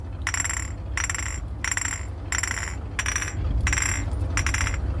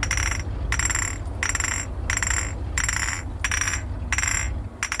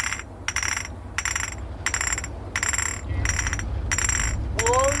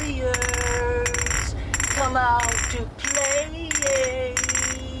come out to play.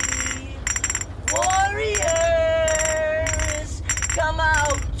 Warriors, come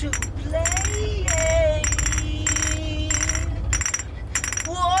out to play.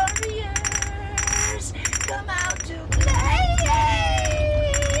 Warriors, come out to play.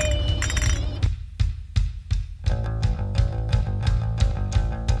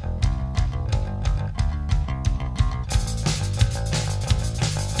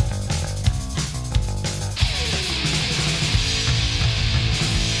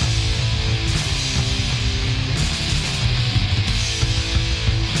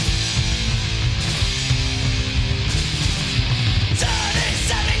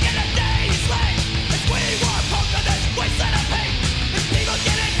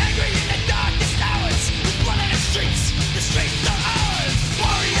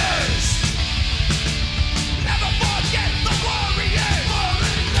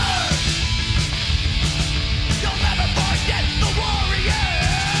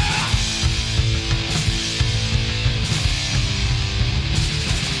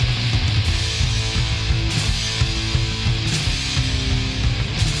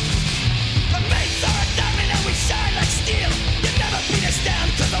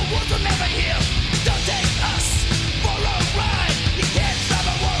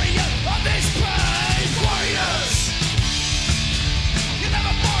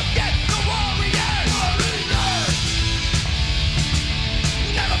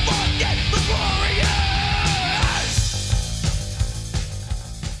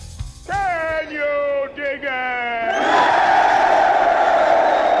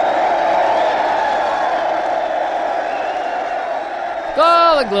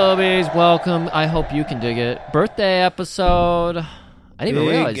 Globies, welcome. I hope you can dig it. Birthday episode. I didn't even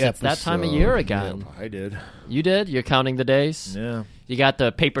realize it's that time of year again. Yeah, I did. You did? You're counting the days? Yeah. You got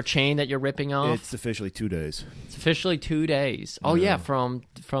the paper chain that you're ripping off? It's officially 2 days. It's officially 2 days. Oh, yeah, from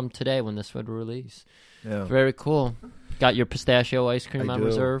today when this would release. Yeah. Very cool. Got your pistachio ice cream on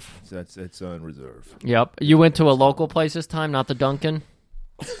reserve? It's on reserve. Yep. You went to a local place this time, not the Dunkin'?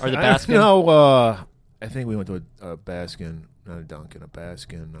 Or the Baskin? No, I think we went to a Baskin. Not a Dunkin', a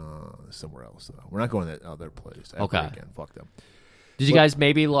Baskin, somewhere else. We're not going to that other place. Okay. Again. Fuck them. Did you guys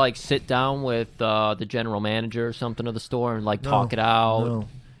maybe sit down with the general manager or something of the store and talk it out? No.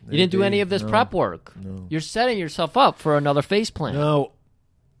 You didn't do any of this prep work. No. You're setting yourself up for another faceplant. No,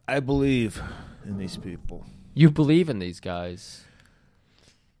 I believe in these people. You believe in these guys.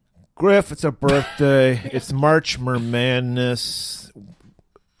 Griff, it's a birthday. It's March Mermadness.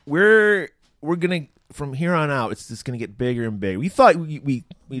 We're gonna. From here on out, it's just going to get bigger and bigger. We thought we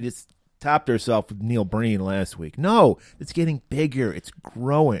just topped ourselves with Neil Breen last week. No, it's getting bigger. It's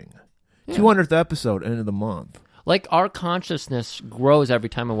growing. Yeah. 200th episode, end of the month. Our consciousness grows every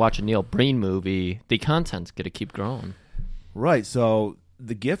time I watch a Neil Breen movie. The content's going to keep growing. Right, so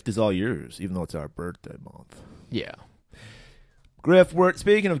the gift is all yours, even though it's our birthday month. Yeah. Griff,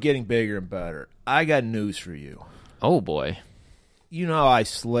 speaking of getting bigger and better, I got news for you. Oh, boy. You know I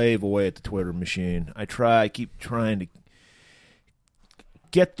slave away at the Twitter machine. I keep trying to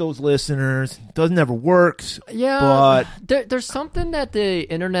get those listeners. It doesn't ever works. Yeah, but there's something that the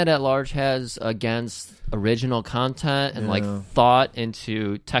internet at large has against original content and thought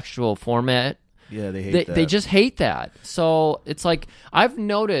into textual format. Yeah, they hate that. They just hate that. So it's I've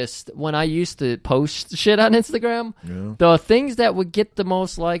noticed when I used to post shit on Instagram, the things that would get the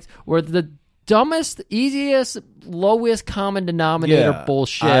most likes were the dumbest, easiest, lowest common denominator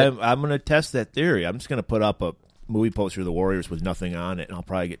bullshit. I'm going to test that theory. I'm just going to put up a movie poster of the Warriors with nothing on it, and I'll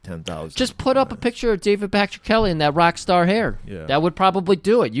probably get 10,000. Just put up a picture of David Patrick Kelly in that rock star hair. Yeah. That would probably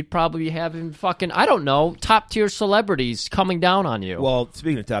do it. You'd probably have him fucking, I don't know, top-tier celebrities coming down on you. Well,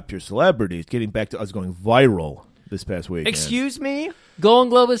 speaking of top-tier celebrities, getting back to us going viral this past week. Excuse me?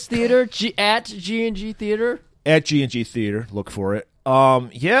 Golden Globus Theater, at G&G Theater? At G&G Theater. Look for it.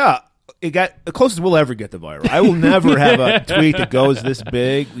 Yeah. It got the closest we'll ever get to viral. I will never have a tweet that goes this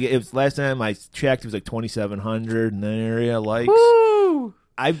big. Last time I checked, it was 2,700 in that area likes. Woo!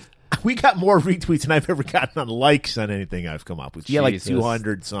 We got more retweets than I've ever gotten on likes on anything I've come up with. Yeah,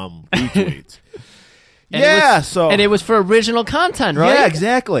 200 some retweets. And it was for original content, right? Yeah,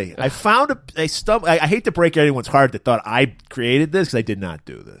 exactly. I found I hate to break anyone's heart that thought I created this because I did not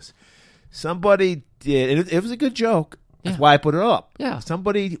do this. Somebody did, and it was a good joke. That's why I put it up. Yeah.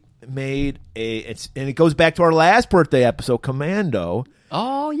 Somebody made and it goes back to our last birthday episode, Commando.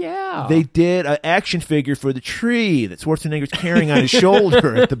 Oh, yeah. They did an action figure for the tree that Schwarzenegger's carrying on his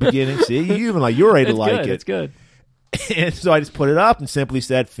shoulder at the beginning. See, you're ready to like it. It's good. And so I just put it up and simply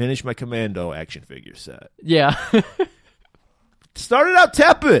said, finish my Commando action figure set. Yeah. Started out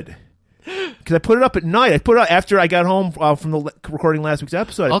tepid. because I put it up at night. I put it up after I got home from the recording last week's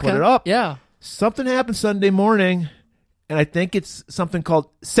episode. I put it up. Yeah. Something happened Sunday morning, and I think it's something called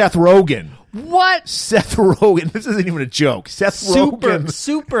Seth Rogen. What? Seth Rogen. This isn't even a joke. Seth Rogen.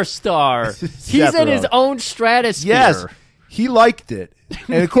 Superstar. Seth He's in his Rogen. own stratosphere. Yes. He liked it.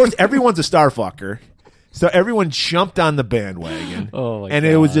 And, of course, everyone's a star fucker. So everyone jumped on the bandwagon. Oh, my and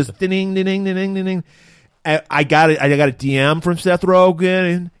God. it was just ding, ding, ding, ding, ding, ding. And I got it. I got a DM from Seth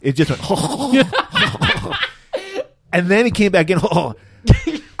Rogen, and it just went. And then he came back in.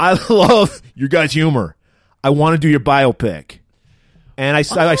 I love your guys' humor. I want to do your biopic. And I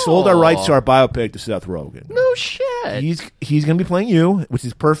sold our rights to our biopic to Seth Rogen. No shit. He's going to be playing you, which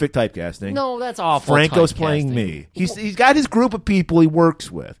is perfect typecasting. No, that's awful. Franco's typecasting. playing me. He's got his group of people he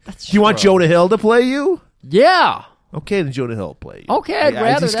works with. That's Do you want true. Jonah Hill to play you? Yeah. Okay, then Jonah Hill will play you. Okay, I'd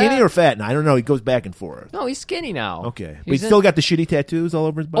rather Is he skinny that. or fat? And I don't know. He goes back and forth. No, he's skinny now. Okay, but He's he's still got the shitty tattoos all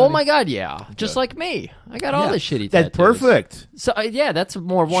over his body. Oh my God, yeah. Just like me. I got all Yeah. the shitty That's tattoos. perfect. So yeah, that's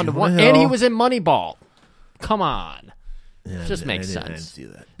more one-to-one. Jonah And he Hill. was in Moneyball. Come on. Yeah, Just I makes didn't sense. see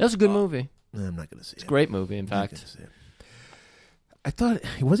that. That was a good movie. I'm not going to see it. Great movie, in I'm not fact. gonna see it. I thought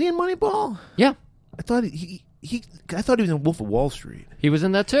was he in Moneyball? Yeah. I thought I thought he was in Wolf of Wall Street. He was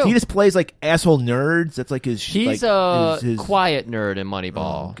in that too. He just plays like asshole nerds. That's like his. He's like, a his quiet nerd in Moneyball.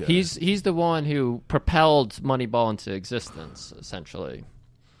 Oh, okay. He's the one who propelled Moneyball into existence, essentially.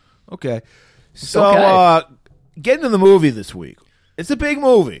 Okay. So okay. Get into the movie this week. It's a big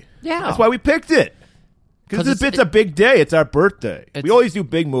movie. Yeah. That's why we picked it. Because 'Cause it's a big day. It's our birthday. It's- We always do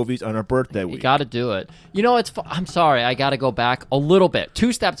big movies on our birthday You week. got to do it. You know, I'm sorry. I got to go back a little bit.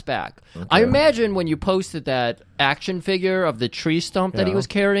 2 steps back. I imagine when you posted that action figure of the tree stump that he Yeah. was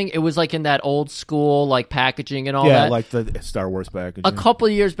carrying, it was like in that old school like packaging and all Yeah, that. like the Star Wars packaging. A couple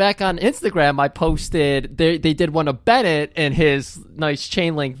of years back on Instagram, I posted they did one of Bennett and his nice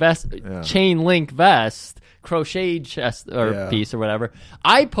chain link vest, crocheted chest or Yeah. piece or whatever.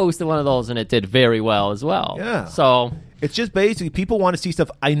 I posted one of those and it did very well as well. Yeah. So It's just basically people want to see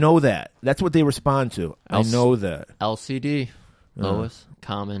stuff. I know that. That's what they respond to. I know that. LCD, lowest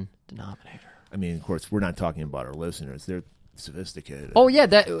common denominator. I mean, of course, we're not talking about our listeners. They're sophisticated. Oh yeah,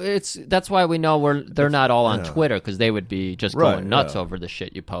 that's why we know they're not all on yeah. Twitter because they would be just Right, going nuts yeah. over the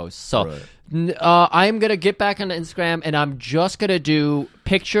shit you post. So Right. I'm gonna get back on Instagram and I'm just gonna do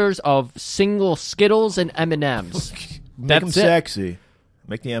pictures of single Skittles and M&Ms. Make them That's it. sexy.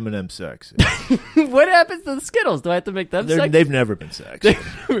 Make the M&M sexy. What happens to the Skittles? Do I have to make them sexy? They've never been sexy.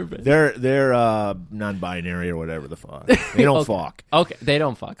 They're non-binary or whatever the fuck. They don't Okay. fuck. Okay, they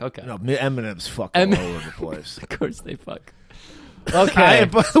don't fuck. Okay, No, M&M's fuck M- all over the place. of course they fuck. Okay,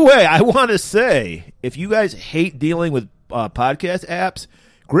 By the way, I want to say, if you guys hate dealing with podcast apps,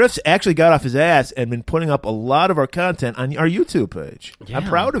 Griff's actually got off his ass and been putting up a lot of our content on our YouTube page. I'm Yeah.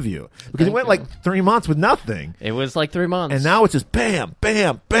 proud of you. Because it Thank went you. like 3 months with nothing. it was like 3 months, And now it's just bam,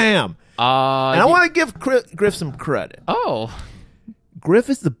 bam, bam. And I want to give Griff some credit. Oh, Griff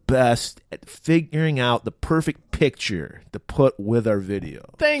is the best at figuring out the perfect picture to put with our video.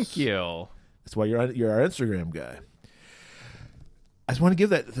 thank you. That's why you're our Instagram guy. I just want to give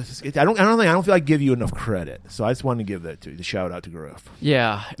that. I don't feel like I give you enough credit, so I just want to give that to you. The shout out to Griff.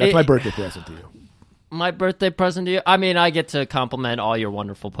 Yeah, That's my birthday present to you. My birthday present to you. I mean, I get to compliment all your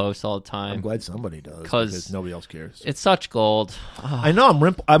wonderful posts all the time. I'm glad somebody does 'Cause because nobody else cares. It's such gold. I know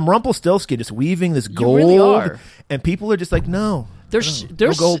I'm Rumpelstiltskin, just weaving this gold, really are. and people are just like, no. They're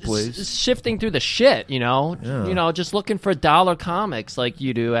no gold, please. shifting through the shit, you know. Yeah. You know, just looking for dollar comics like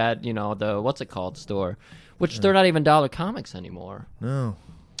you do at the what's it called store, which they're not even dollar comics anymore. No.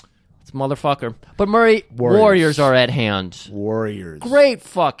 It's motherfucker. But Murray, Warriors. Warriors are at hand. Warriors. Great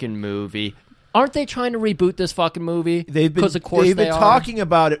fucking movie. Aren't they trying to reboot this fucking movie? They've been 'Cause of course they've been they are. talking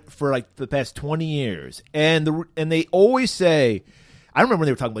about it for like the past 20 years, and they always say, I remember when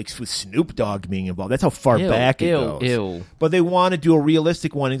they were talking like with Snoop Dogg being involved. That's how far Ew, back it ew, goes. ew. But they want to do a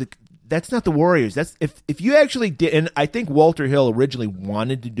realistic one. And that's not the Warriors. That's if you actually did. And I think Walter Hill originally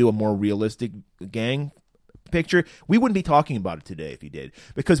wanted to do a more realistic gang picture. We wouldn't be talking about it today if he did,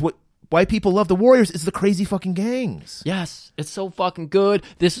 because why people love the Warriors is the crazy fucking gangs. Yes, it's so fucking good.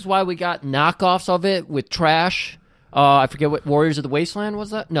 This is why we got knockoffs of it with Trash. I forget what Warriors of the Wasteland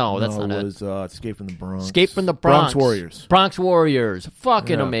was that? No, that's No, not it it. was Escape from the Bronx. Escape from the Bronx. Warriors. Bronx Warriors.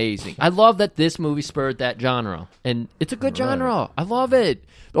 Fucking Yeah. amazing. I love that this movie spurred that genre. And it's a good genre. I love it.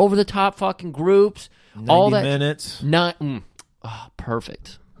 Over the top fucking groups. 90 all that. minutes.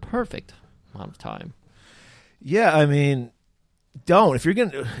 Perfect. Perfect amount of time. Yeah, I mean, if you're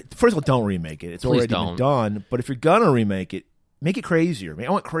gonna, first of all, don't remake it. It's Please already don't. been done. But if you're gonna remake it, make it crazier. I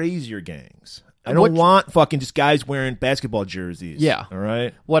want crazier gangs. I don't want fucking just guys wearing basketball jerseys. Yeah. All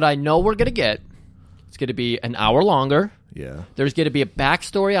right? What I know we're going to get, it's going to be an hour longer. Yeah. There's going to be a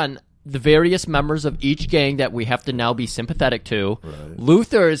backstory on the various members of each gang that we have to now be sympathetic to. Right.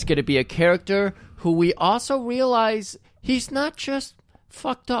 Luther is going to be a character who we also realize he's not just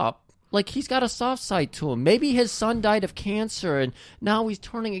fucked up. Like, he's got a soft side to him. Maybe his son died of cancer, and now he's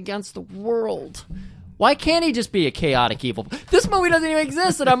turning against the world. Why can't he just be a chaotic evil? This movie doesn't even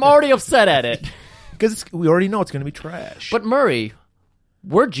exist, and I'm already upset at it. Because we already know it's going to be trash. But Murray,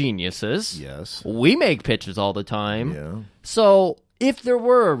 we're geniuses. Yes. We make pitches all the time. Yeah. So if there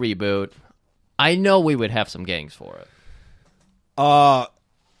were a reboot, I know we would have some gangs for it.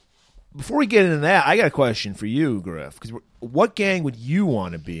 Before we get into that, I got a question for you, Griff. Because what gang would you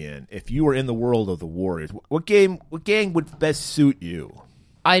want to be in if you were in the world of the Warriors? What gang would best suit you?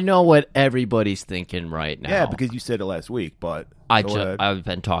 I know what everybody's thinking right now. Yeah, because you said it last week, but go ahead. I've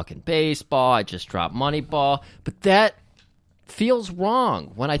been talking baseball. I just dropped Moneyball. But that feels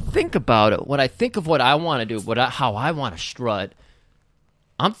wrong. When I think about it, when I think of what I want to do, how I want to strut,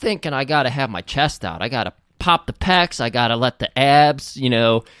 I'm thinking I got to have my chest out. I got to pop the pecs. I got to let the abs,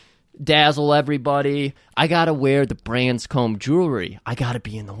 dazzle everybody. I got to wear the Branscombe jewelry. I got to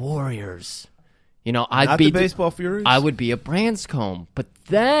be in the Warriors. Not the Baseball Furies? I would be a Branscombe. But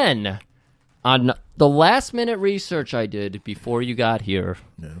then, on the last-minute research I did before you got here,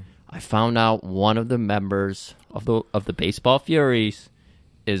 I found out one of the members of the Baseball Furies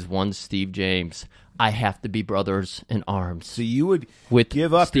is one Steve James. I have to be brothers in arms. So you would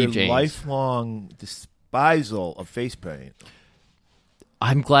give up Steve your James. lifelong despisal of face paint.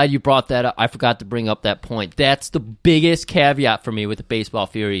 I'm glad you brought that up. I forgot to bring up that point. That's the biggest caveat for me with the Baseball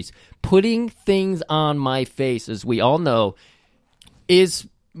Furies. Putting things on my face, as we all know, is,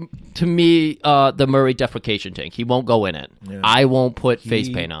 to me, the Murray defecation tank. He won't go in it. Yeah. I won't put face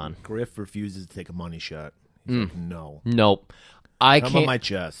paint on. Griff refuses to take a money shot. He's like, no. Nope. I Come can't. on my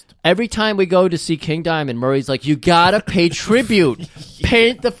chest. Every time we go to see King Diamond, Murray's like, you gotta pay tribute.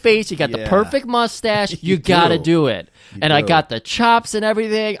 Paint the face. You got the perfect mustache. You gotta do it. And I got the chops and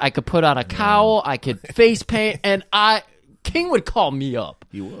everything. I could put on a cowl. I could face paint. And King would call me up.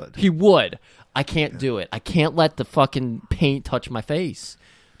 He would. He would. I can't do it. I can't let the fucking paint touch my face.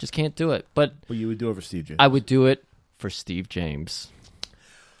 Just can't do it. But you would do it for Steve James. I would do it for Steve James.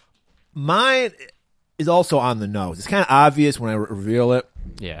 Mine is also on the nose. It's kind of obvious when I reveal it.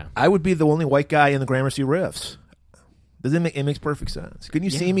 Yeah. I would be the only white guy in the Gramercy Riffs. It makes perfect sense. Couldn't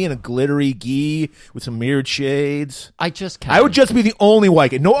you see me in a glittery gi with some mirrored shades? I would just be the only white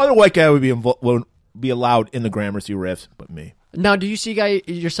guy. No other white guy would be allowed in the Gramercy Riffs but me. Now, do you see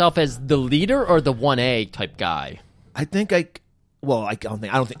yourself as the leader or the 1A type guy? I don't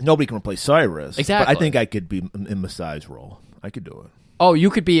think nobody can replace Cyrus. Exactly. But I think I could be in Masai's role. I could do it. Oh,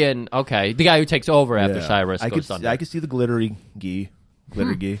 you could be the guy who takes over after Cyrus goes under. I could see the glittery gi.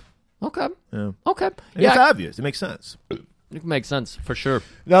 Okay. Yeah. Okay. And it's obvious. It makes sense. It makes sense, for sure.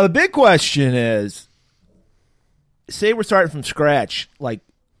 Now, the big question is, say we're starting from scratch. Like,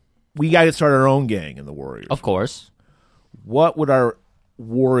 we got to start our own gang in the Warriors. Of course. What would our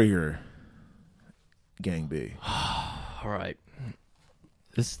Warrior gang be? All right.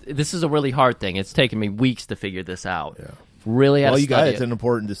 This is a really hard thing. It's taken me weeks to figure this out. Yeah. Really have to you study guys, it's an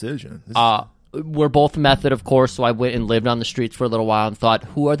important decision. We're both method, of course, so I went and lived on the streets for a little while and thought,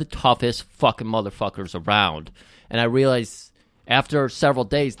 who are the toughest fucking motherfuckers around? And I realized after several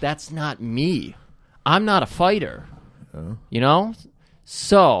days, that's not me. I'm not a fighter.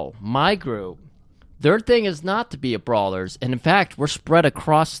 So, my group, their thing is not to be a brawlers. And in fact, we're spread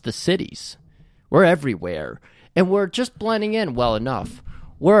across the cities. We're everywhere. And we're just blending in well enough.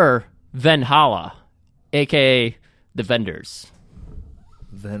 We're Venhala, a.k.a. the vendors.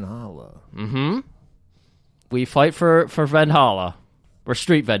 Venhala. Mm-hmm. We fight for Venhala. We're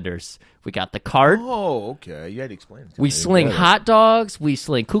street vendors. We got the cart. Oh, okay. You had to explain it to We me. sling hot dogs. We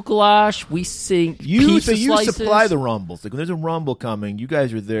sling kukalash. We sing pizza slices. Supply the rumbles. Like when there's a rumble coming, you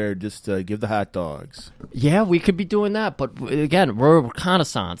guys are there just to give the hot dogs. Yeah, we could be doing that, but again, we're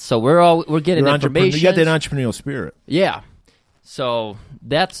reconnaissance, so we're getting information. You got that entrepreneurial spirit. Yeah, so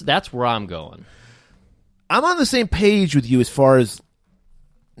that's where I'm going. I'm on the same page with you as far as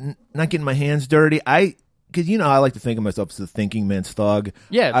not getting my hands dirty. Because I like to think of myself as a thinking man's thug.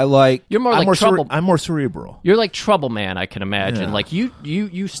 Yeah, You're more like trouble. I'm more cerebral. You're like Trouble Man, I can imagine. Yeah. Like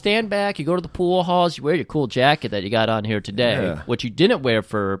you stand back, you go to the pool halls, you wear your cool jacket that you got on here today, which you didn't wear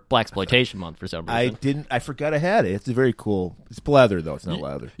for Blaxploitation Month for some reason. I didn't. I forgot I had it. It's very cool. It's leather though. It's not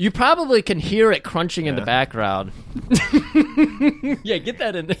leather. You probably can hear it crunching in the background. Yeah, get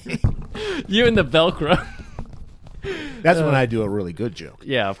that in there. You and the Velcro. That's when I do a really good joke.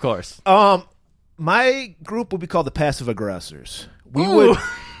 Yeah, of course. my group would be called the passive aggressors.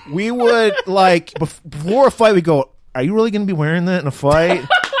 We would like before a fight. We go, "Are you really going to be wearing that in a fight?"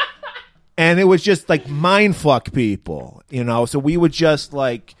 And it was just like mind fuck people, you know. So we would just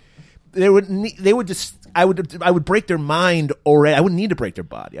like they would just I would break their mind already. I wouldn't need to break their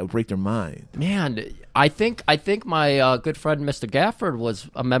body. I would break their mind. Man, I think my good friend Mr. Gafford was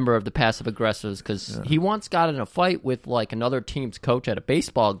a member of the passive aggressors because he once got in a fight with like another team's coach at a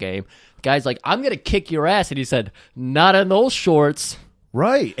baseball game. The guy's like, "I'm gonna kick your ass," and he said, "Not in those shorts."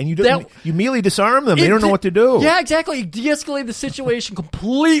 Right, and you immediately disarm them. They don't know what to do. Yeah, exactly. He de-escalated the situation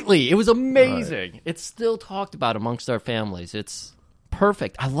completely. It was amazing. Right. It's still talked about amongst our families. It's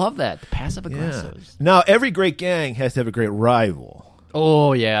perfect. I love that. The passive aggressors. Yeah. Now, every great gang has to have a great rival.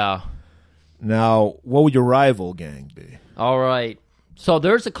 Oh, yeah. Now, what would your rival gang be? All right. So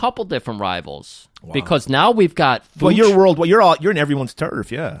there's a couple different rivals because now we've got. Well, you're in everyone's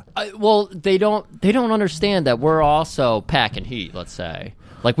turf, yeah. Well, they don't understand that we're also packing heat. Let's say,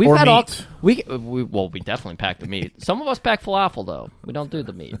 like we've or had meat. we definitely pack the meat. Some of us pack falafel though. We don't do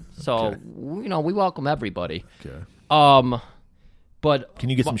the meat. So we welcome everybody. Okay. But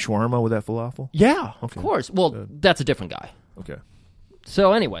can you get some shawarma with that falafel? Yeah, of course. Well, that's a different guy. Okay.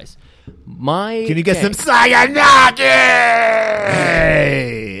 So, anyways, can you get some Sayanagi?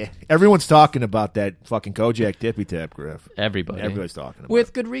 Everyone's talking about that fucking Kojak Tippy Tap, Griff. Everybody's talking about it.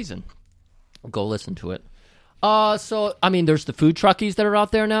 With good reason. Go listen to it. So, I mean, there's the food truckies that are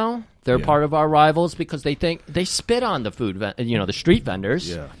out there now. They're part of our rivals because they think they spit on the the street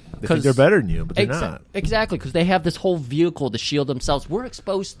vendors. Yeah. They think they're better than you, but they're not. Exactly, because they have this whole vehicle to shield themselves. We're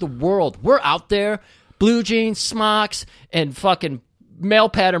exposed to the world. We're out there, blue jeans, smocks, and fucking male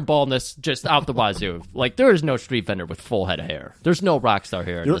pattern baldness just out the wazoo. Like, there is no street vendor with full head of hair. There's no rock star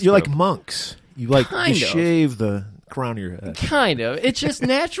hair. You're like monks. You shave the crown of your head. Kind of. It's just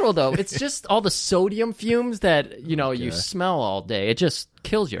natural, though. It's just all the sodium fumes that, you smell all day. It just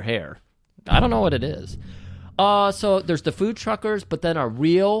kills your hair. I don't know what it is. So there's the food truckers, but then our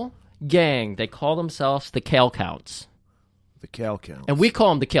real gang, they call themselves the Cal Counts. The Cal Counts. And we call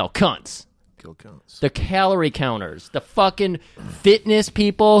them the Cal Cunts. Counts. The calorie counters, the fucking fitness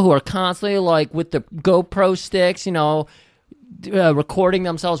people who are constantly like with the GoPro sticks, recording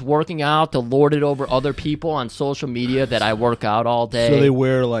themselves working out to lord it over other people on social media that I work out all day. So they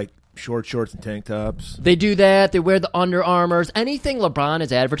wear like short shorts and tank tops. They do that. They wear the Under Armours. Anything LeBron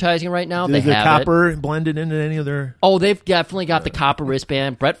is advertising right now, they have copper blended into any of their... Oh, they've definitely got the copper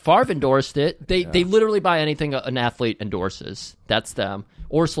wristband. Brett Favre endorsed it. They literally buy anything an athlete endorses. That's them.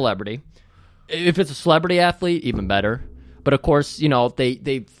 Or celebrity. If it's a celebrity athlete, even better. But of course,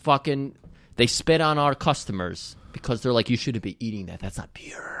 they spit on our customers because they're like, you shouldn't be eating that. That's not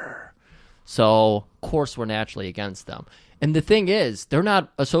pure. So, of course, we're naturally against them. And the thing is, they're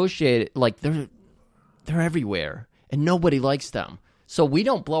not associated, like, they're everywhere. And nobody likes them. So we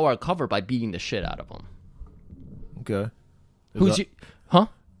don't blow our cover by beating the shit out of them. Okay. Huh?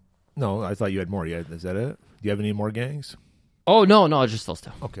 No, I thought you had more. Is that it? Do you have any more gangs? Oh, no, just those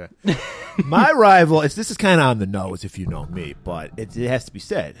two. Okay. My rival, this is kind of on the nose if you know me, but it has to be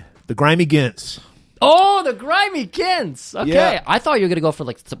said. The Grimy Gints. Oh, the Grimy Gints. Okay. Yeah. I thought you were going to go for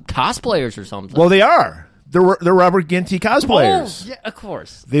like some cosplayers or something. Well, they are. They're Robert Ginty cosplayers. Oh, yeah, of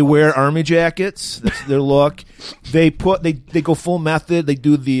course. They wear army jackets. That's their look. They go full method. They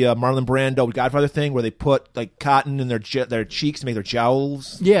do the Marlon Brando Godfather thing where they put like cotton in their cheeks to make their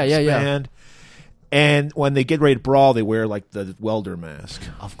jowls expand. And when they get ready to brawl, they wear like the welder mask.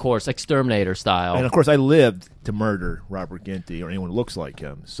 Of course, exterminator style. And of course, I lived to murder Robert Ginty or anyone who looks like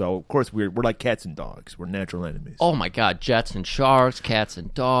him. So of course, we're like cats and dogs. We're natural enemies. Oh my God, jets and sharks, cats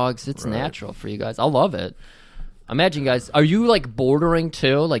and dogs. It's natural for you guys. I love it. Imagine, guys, are you like bordering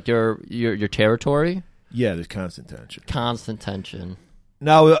too, like your territory? Yeah, there's constant tension. Constant tension.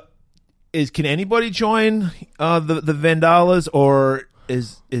 Now, can anybody join the Vandalas, or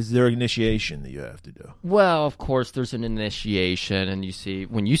is there an initiation that you have to do? Well, of course, there's an initiation, and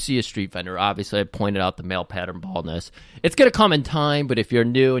when you see a street vendor, obviously I pointed out the male pattern baldness. It's going to come in time, but if you're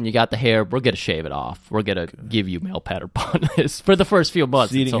new and you got the hair, we're going to shave it off. We're going to give you male pattern baldness for the first few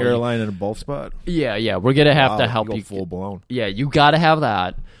months. Receding hairline and a bald spot? Yeah, we're going to have to help you. Full blown. Yeah, you got to have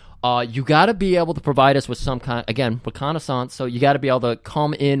that. You got to be able to provide us with some kind, again, reconnaissance, so you got to be able to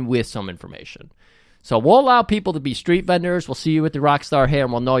come in with some information. So we'll allow people to be street vendors. We'll see you with the rock star hair,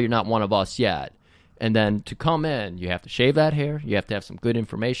 and we'll know you're not one of us yet. And then to come in, you have to shave that hair. You have to have some good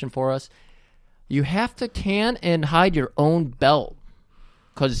information for us. You have to tan and hide your own belt,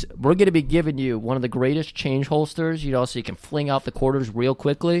 because we're going to be giving you one of the greatest change holsters, so you can fling out the quarters real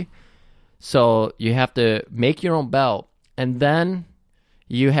quickly. So you have to make your own belt, and then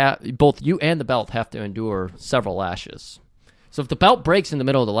both you and the belt have to endure several lashes. So if the belt breaks in the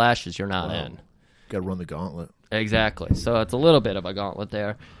middle of the lashes, you're not in. Got to run the gauntlet. Exactly. So it's a little bit of a gauntlet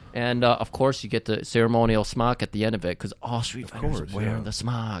there. And, of course, you get the ceremonial smock at the end of it because all street fighters are wearing the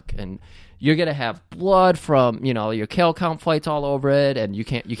smock. And you're going to have blood from, your kill count fights all over it, and you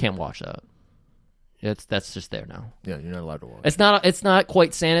can't wash that. That's just there now. Yeah, you're not allowed to wash. It's not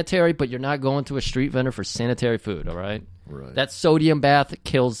quite sanitary, but you're not going to a street vendor for sanitary food, all right? Right. That sodium bath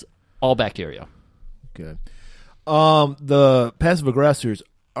kills all bacteria. Okay. The passive aggressors,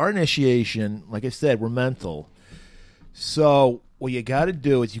 our initiation, like I said, we're mental. So what you got to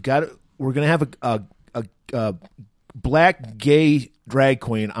do is we're going to have a black gay drag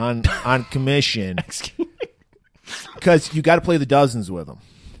queen on commission. Excuse me. Because you got to play the dozens with them.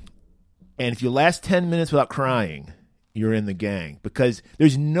 And if you last 10 minutes without crying, you're in the gang. Because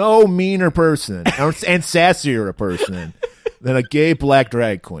there's no meaner person and sassier a person than a gay black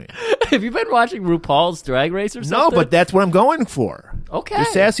drag queen. Have you been watching RuPaul's Drag Race or something? No, but that's what I'm going for. Okay. You're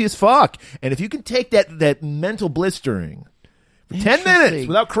sassy as fuck. And if you can take that mental blistering for 10 minutes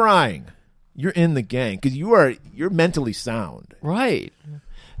without crying, you're in the gang. Because you're mentally sound. Right.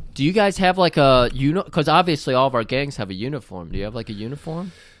 Do you guys have like a because obviously all of our gangs have a uniform. Do you have like a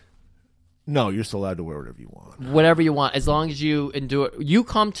uniform? No, you're still allowed to wear whatever you want. Whatever you want, as long as you endure. You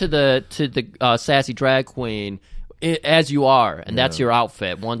come to the sassy drag queen as you are, and that's your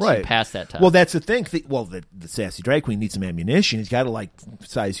outfit once you pass that test. Well, that's the thing. The sassy drag queen needs some ammunition. He's got to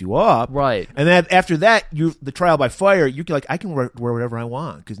size you up, right? And then after that, the trial by fire. You're like, I can wear whatever I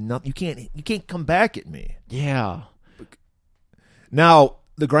want because you can't come back at me. Yeah. Now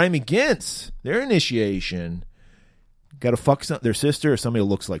the grimy gints, their initiation, got to fuck their sister or somebody who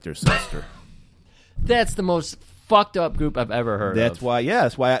looks like their sister. That's the most fucked up group I've ever heard that's of. why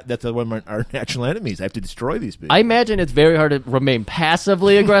that's one of our natural enemies. I have to destroy these people. I imagine it's very hard to remain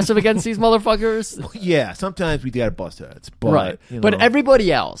passively aggressive against these motherfuckers. Yeah, sometimes we gotta bust heads, but, right? But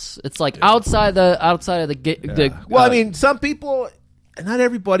everybody else, it's like outside of the. Well, I mean, some people, not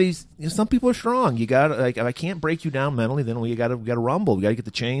everybody's. Some people are strong. You got to if I can't break you down mentally, then we got to rumble. We got to get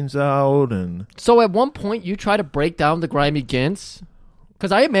the chains out and. So at one point, you try to break down the grimy gints,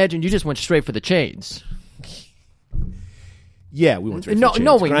 because I imagine you just went straight for the chains. Yeah, we went straight for the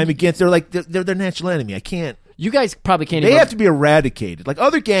chains. Grimy gints, they're their natural enemy. I can't. You guys probably can't. They have to be eradicated. Like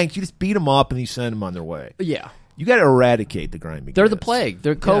other gangs, you just beat them up and you send them on their way. Yeah. You got to eradicate the grimy. They're the plague.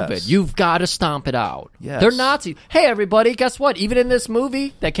 They're COVID. Yes. You've got to stomp it out. Yes. They're Nazis. Hey, everybody, guess what? Even in this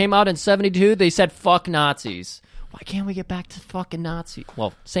movie that came out in 1972, they said fuck Nazis. Why can't we get back to fucking Nazis?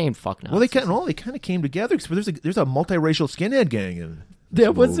 Well, saying fuck Nazis. Well, they kind of came together because there's a multiracial skinhead gang in.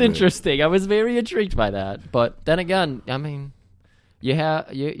 That was interesting. I was very intrigued by that. But then again, I mean, you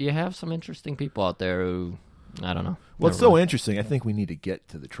have some interesting people out there who, I don't know. Well, it's so interesting. I think we need to get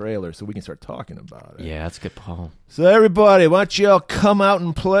to the trailer so we can start talking about it. Yeah, that's good, Paul. So everybody, why don't y'all come out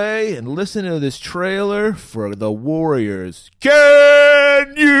and play and listen to this trailer for The Warriors.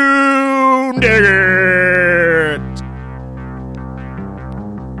 Can you dig it?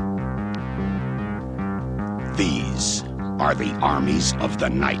 These are the armies of the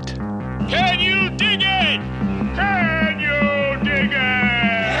night. Can you dig it? Can you dig it?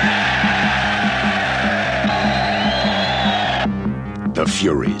 The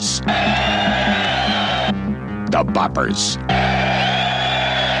Furies. The Boppers.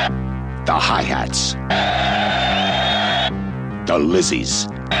 The Hi-Hats. The Lizzies.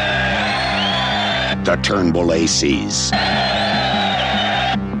 The Turnbull ACs.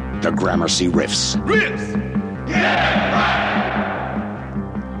 The Gramercy Riffs.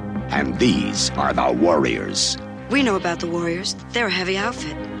 And these are the Warriors. We know about the Warriors. They're a heavy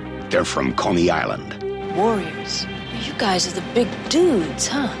outfit. They're from Coney Island. Warriors? You guys are the big dudes,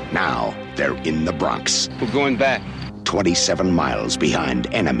 huh? Now they're in the Bronx. We're going back. 27 miles behind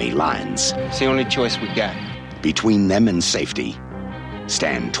enemy lines. It's the only choice we got. Between them and safety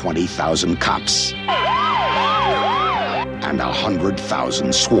stand 20,000 cops and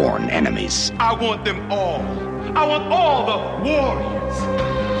 100,000 sworn enemies. I want them all. I want all the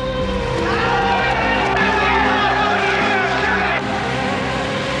warriors.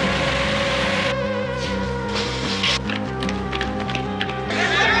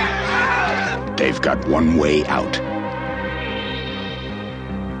 They've got one way out.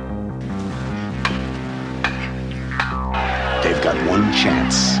 They've got one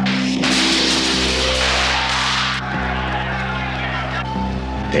chance.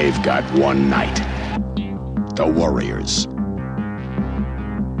 They've got one night. The Warriors.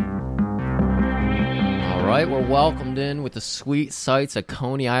 All right, we're welcomed in with the sweet sights of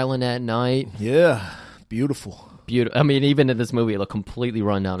Coney Island at night. Yeah, beautiful. beautiful. I mean, even in this movie, it looked completely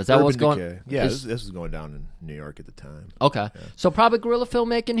run down. Is that what's Urban going? Decay. Yeah, this was going down in New York at the time. Okay, so probably guerrilla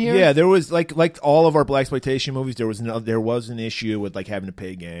filmmaking here. Yeah, there was like all of our blaxploitation movies. There was an issue with like having to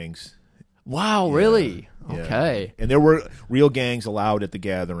pay gangs. Wow, really? Yeah. Okay. And there were real gangs allowed at the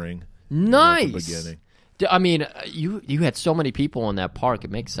gathering. Nice. At the beginning. I mean, you had so many people in that park.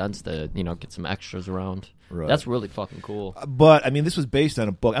 It makes sense to get some extras around. Right. That's really fucking cool. But I mean, this was based on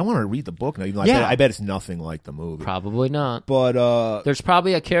a book. I want to read the book now. Even though Yeah. I bet it's nothing like the movie. Probably not. But There's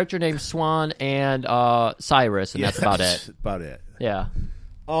probably a character named Swan and Cyrus, and that's about it. About it. Yeah.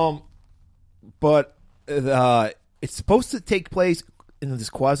 But it's supposed to take place in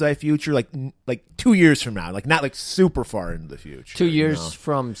this quasi future, like 2 years from now, like not like super far into the future. 2 years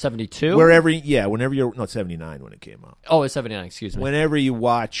from 72? Whenever you're 79 when it came out. Oh, it's 79, excuse me. Whenever you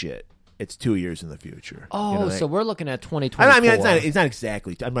watch it, it's 2 years in the future. Oh, so we're looking at 2024. I mean, it's not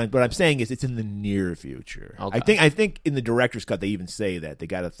exactly. What I'm saying is it's in the near future. Okay. I think in the director's cut they even say that they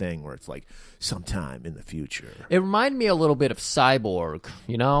got a thing where it's like sometime in the future. It reminded me a little bit of Cyborg,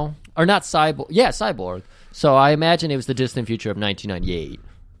 or not Cyborg. Yeah, Cyborg. So I imagine it was the distant future of 1998.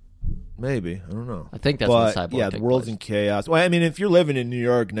 Maybe, I don't know. I think that's but, when Cyborg. Yeah, the world's in chaos. Well, I mean, if you're living in New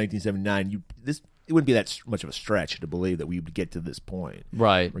York in 1979, it wouldn't be that much of a stretch to believe that we would get to this point,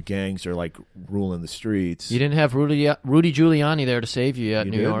 right? Where gangs are like ruling the streets. You didn't have Rudy Giuliani there to save you at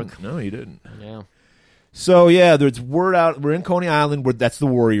New York. No, you didn't. Yeah. So yeah, there's word out. We're in Coney Island, where that's the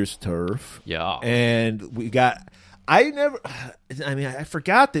Warriors' turf. Yeah, and we got. I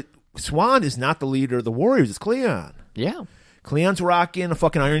forgot that Swan is not the leader of the Warriors. It's Cleon. Yeah. Cleon's rocking a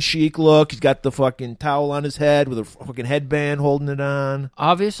fucking Iron Sheik look. He's got the fucking towel on his head with a fucking headband holding it on.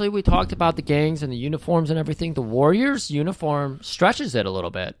 Obviously, we talked about the gangs and the uniforms and everything. The Warriors' uniform stretches it a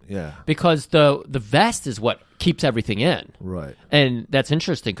little bit. Yeah. Because the vest is what keeps everything in. Right. And that's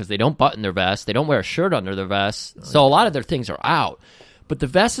interesting because they don't button their vest. They don't wear a shirt under their vest. So a lot of their things are out. But the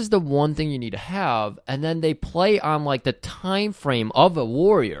vest is the one thing you need to have. And then they play on like the time frame of a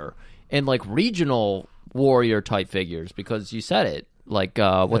warrior and like regional warrior type figures, because you said it, like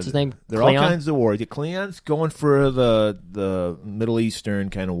what's his name? There are all kinds of warriors. Cleon's going for the Middle Eastern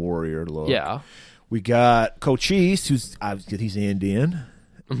kind of warrior look. Yeah. We got Cochise, who's obviously he's Indian.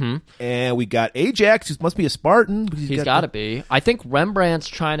 Mm-hmm. And we got Ajax, who must be a Spartan. He's got to be. I think Rembrandt's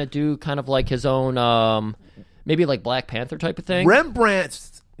trying to do kind of like his own, maybe like Black Panther type of thing.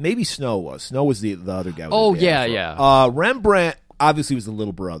 Rembrandt's, maybe Snow was the other guy. Oh, yeah. Rembrandt obviously was the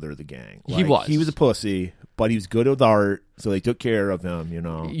little brother of the gang. He was. He was a pussy, but he was good with art, so they took care of him,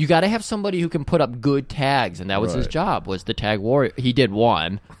 You got to have somebody who can put up good tags, and that was his job, was the tag warrior. He did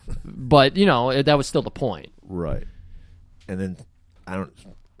one, but, that was still the point. Right. And then, I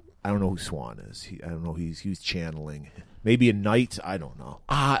don't know who Swan is. I don't know. He was channeling. Maybe a knight? I don't know.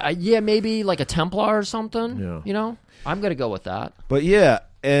 Yeah, maybe like a Templar or something. Yeah. I'm going to go with that. But yeah,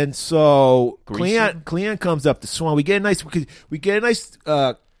 and so Greasy. Cleon comes up to Swan. We get a nice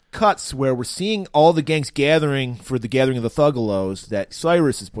cuts where we're seeing all the gangs gathering for the gathering of the Thuggalos that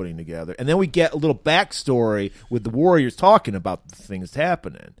Cyrus is putting together, and then we get a little backstory with the Warriors talking about the things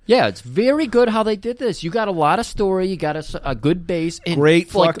happening. Yeah, it's very good how they did this. You got a lot of story. You got a good base. In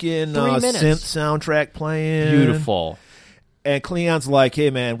Great like fucking 3 minutes. synth soundtrack playing. Beautiful. And Cleon's like,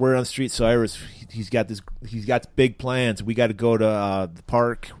 "Hey man, we're on the street. Cyrus, he's got big plans. We got to go to the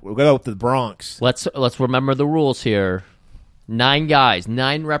park. We're going to go to the Bronx. Let's remember the rules here. 9 guys,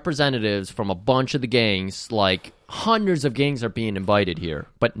 9 representatives from a bunch of the gangs. Like hundreds of gangs are being invited here,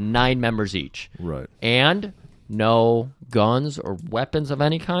 but 9 members each. Right. And no guns or weapons of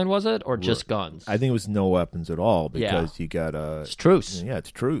any kind, was it, or just guns? I think it was no weapons at all because you got it's truce. Yeah, it's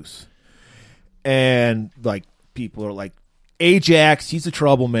truce. And like people are like, Ajax, he's a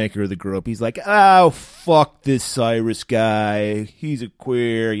troublemaker of the group. He's like, oh, fuck this Cyrus guy. He's a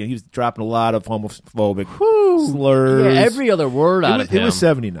queer. He was dropping a lot of homophobic slurs. Yeah, every other word out of him. It was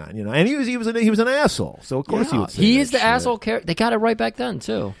 79, and he was an asshole. So of course he would say he that is the shit. asshole character. They got it right back then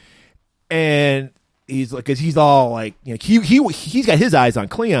too. And he's like, because he's all like, he's got his eyes on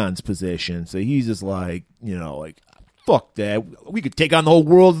Cleon's position, so he's just like, like, fuck that. We could take on the whole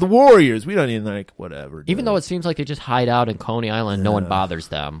world of the Warriors. We don't even like whatever. Even though it seems like they just hide out in Coney Island, no one bothers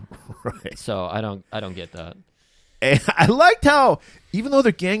them. Right. So I don't get that. And I liked how, even though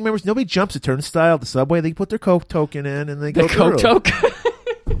they're gang members, nobody jumps a turnstile at the subway. They put their Coke token in and they go through. Coke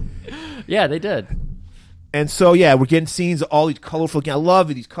token. Yeah, they did. And so, yeah, we're getting scenes of all these colorful gangs. I love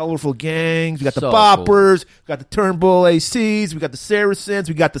it, these colorful gangs. We got the So Boppers, we got the Turnbull ACs, we got the Saracens,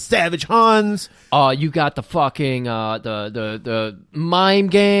 we got the Savage Huns. You got the fucking the mime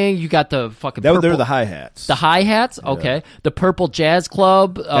gang. You got the fucking They're purple, the hi-hats. the hi-hats. Okay, the Purple Jazz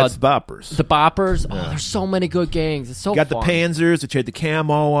Club. That's the Boppers. The Boppers. Oh, there's so many good gangs. It's so got fun. the Panzers, which had the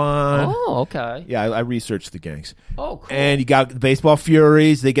camo on. Oh, okay. Yeah, I researched the gangs. Oh, cool. And you got the Baseball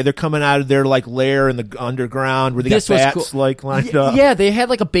Furies. They're coming out of their like lair in the underground where they This got was bats cool. like lined up. Yeah, they had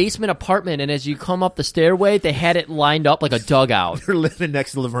like a basement apartment, and as you come up the stairway, they had it lined up like a dugout. They're living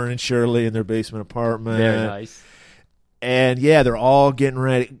next to Laverne and Shirley in their basement apartment. Very nice. And yeah, they're all getting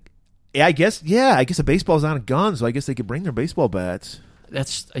ready. I guess the baseball's on a gun, so I guess they could bring their baseball bats.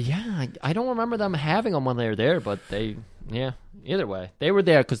 That's I don't remember them having them when they were there, but either way, they were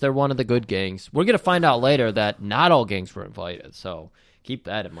there because they're one of the good gangs. We're gonna find out later that not all gangs were invited, so keep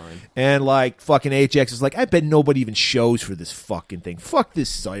that in mind. And like fucking Ajax is like, I bet nobody even shows for this fucking thing. Fuck this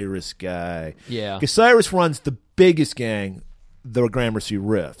Cyrus guy. Yeah. Because Cyrus runs the biggest gang, the Gramercy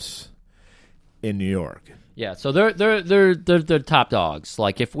Riffs, in New York. Yeah, so they're top dogs.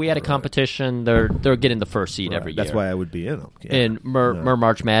 Like if we had a competition, they're getting the first seed every year. That's why I would be in them. Yeah. In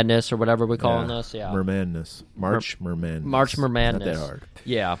March Madness or whatever we call this. Yeah, Mermadness. March Mermadness. March Mermadness. Not that hard.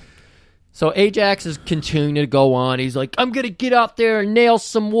 Yeah. So Ajax is continuing to go on. He's like, I'm going to get out there and nail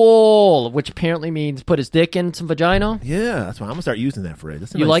some wool, which apparently means put his dick in some vagina. Yeah, that's why I'm going to start using that phrase.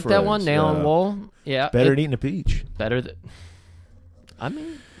 That's a You nice like that phrase. one? Nailing wool? Yeah. Better than eating a peach. Better than... I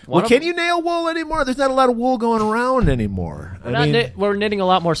mean... Well, can you nail wool anymore? There's not a lot of wool going around anymore. We're knitting a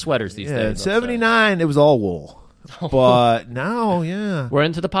lot more sweaters these days. In 79, it was all wool. But now, yeah. We're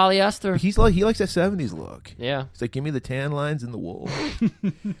into the polyester. He likes that 70s look. Yeah. He's like, give me the tan lines and the wool.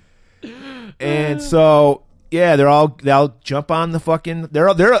 And so, yeah, they'll jump on the fucking.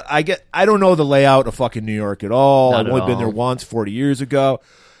 I don't know the layout of fucking New York at all. Not I've at only been there all. once 40 years ago.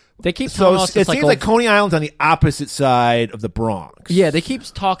 They keep So telling us it it's seems like Coney Island's on the opposite side of the Bronx. Yeah, they keep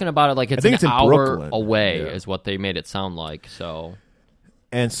talking about it like it's think an it's in hour Brooklyn. away, Yeah. is what they made it sound like. So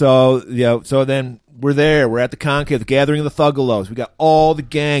And so, so then we're there. We're at the Concave, the Gathering of the Thuggalos. We got all the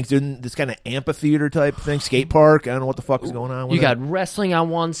gangs. They're in this kind of amphitheater type thing, skate park. I don't know what the fuck is going on with you got wrestling on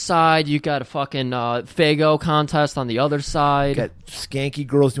one side, you got a fucking Fago contest on the other side. Got skanky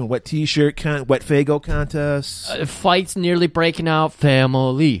girls doing wet t-shirt, wet Fago contests. Fights nearly breaking out.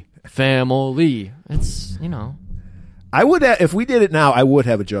 Family. It's, I would have, if we did it now, I would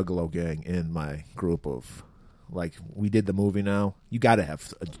have a Juggalo gang in my group of, like, we did the movie now. You got to have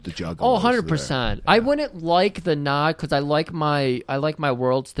the Juggalos. Oh, 100%. I wouldn't like the nod because I like my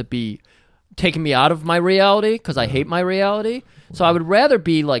worlds to be taking me out of my reality because I hate my reality. So I would rather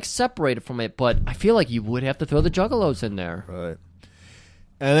be like separated from it, but I feel like you would have to throw the Juggalos in there. Right.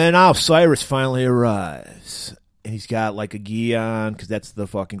 And then now Cyrus finally arrives. And he's got like a gi on because that's the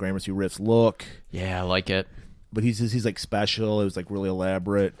fucking Gramercy Riffs look. Yeah, I like it. But he's like special. It was like really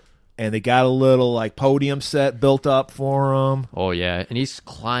elaborate. And they got a little like podium set built up for him. Oh, yeah. And he's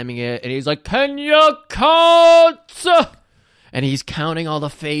climbing it. And he's like, can you count? And he's counting all the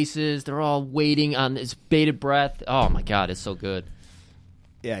faces. They're all waiting on his bated breath. Oh, my God. It's so good.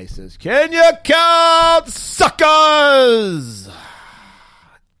 Yeah, he says, can you count, suckers?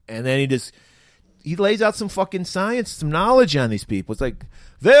 And then he lays out some fucking science, some knowledge on these people. It's like,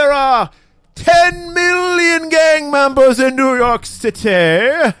 there are 10 million gang members in New York City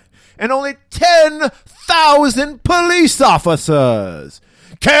and only 10,000 police officers.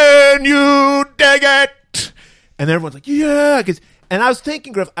 Can you dig it? And everyone's like, yeah. And I was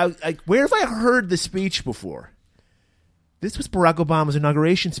thinking, Griff, where have I heard this speech before? This was Barack Obama's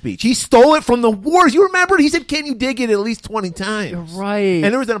inauguration speech. He stole it from the wars. You remember? He said, can you dig it at least 20 times? You're right. And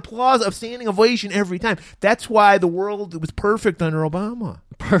there was an applause of standing ovation every time. That's why the world was perfect under Obama.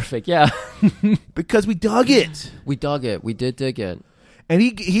 Perfect, yeah. Because we dug it. We dug it. We did dig it. And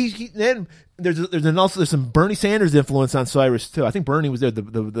he then there's some Bernie Sanders influence on Cyrus too. I think Bernie was there.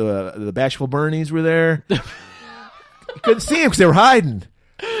 The bashful Bernies were there. You couldn't see him because they were hiding.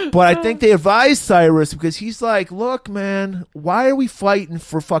 But I think they advised Cyrus because he's like, look, man, why are we fighting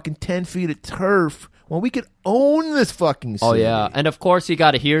for fucking 10 feet of turf when we could own this fucking city? Oh, yeah. And, of course, he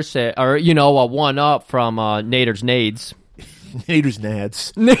got a hearsay, or, a one-up from Nader's Nades. Nader's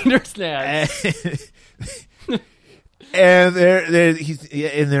Nads. Nader's Nads. And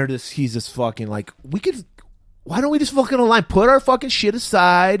he's just fucking like, why don't we just fucking align, put our fucking shit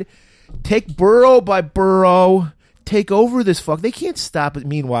aside, take borough by borough, take over this fuck. They can't stop it.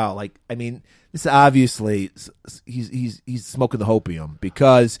 Meanwhile, This obviously he's smoking the hopium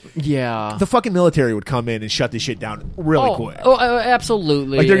because Yeah. the fucking military would come in and shut this shit down really quick. Oh,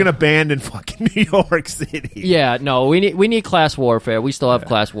 absolutely. Like they're gonna abandon fucking New York City. Yeah, no, we need class warfare. We still have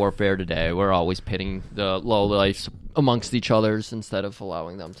class warfare today. We're always pitting the low lives amongst each others instead of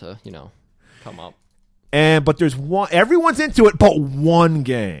allowing them to, come up. But there's one. Everyone's into it, but one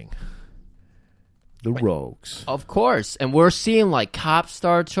gang, the Rogues. Of course, and we're seeing like cops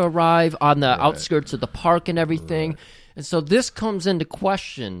start to arrive on the outskirts of the park and everything, and so this comes into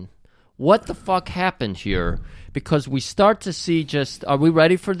question: what the fuck happened here? Because we start to see are we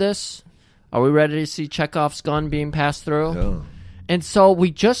ready for this? Are we ready to see Chekhov's gun being passed through? Yeah. And so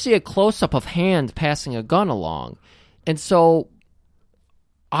we just see a close-up of hand passing a gun along. And so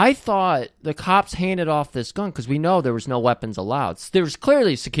I thought the cops handed off this gun because we know there was no weapons allowed. There was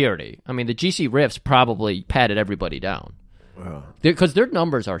clearly security. I mean, the GC Riffs probably patted everybody down. Because their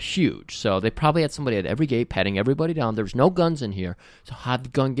numbers are huge. So they probably had somebody at every gate patting everybody down. There was no guns in here. So how'd the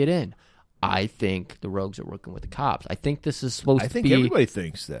gun get in? I think the Rogues are working with the cops. I think this is supposed to be... I think everybody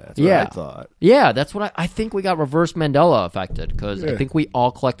thinks that. That's what I thought. Yeah, that's what I think we got reverse Mandela affected because I think we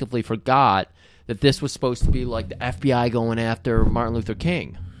all collectively forgot that this was supposed to be like the FBI going after Martin Luther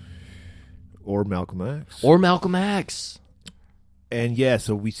King. Or Malcolm X. Or Malcolm X. And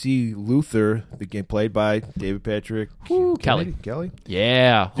so we see Luther, the game played by David Patrick Kelly. Kelly?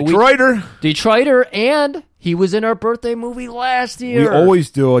 Yeah. Detroiter. And he was in our birthday movie last year. We always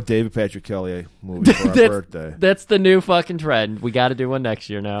do a David Patrick Kelly movie for our birthday. That's the new fucking trend. We got to do one next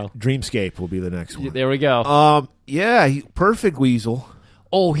year now. Dreamscape will be the next one. There we go. Perfect weasel.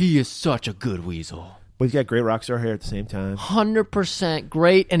 Oh, he is such a good weasel. But he's got great rock star hair at the same time. 100%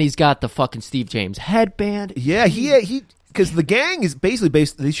 great, and he's got the fucking Steve James headband. Yeah, he because the gang is basically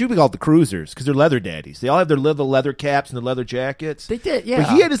they should be called the Cruisers because they're leather daddies. They all have their little leather caps and their leather jackets. They did, yeah. But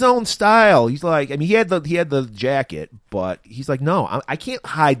he had his own style. He's like, he had the jacket, but he's like, no, I can't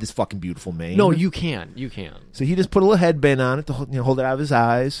hide this fucking beautiful mane. No, you can. So he just put a little headband on it to hold it out of his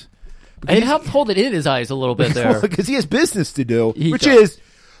eyes. And it helped hold it in his eyes a little bit there. Because he has business to do, which does. is,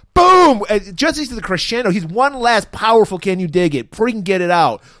 boom, just to the crescendo. He's one last powerful can you dig it before he can get it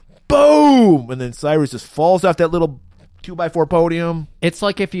out. Boom! And then Cyrus just falls off that little 2x4 podium. It's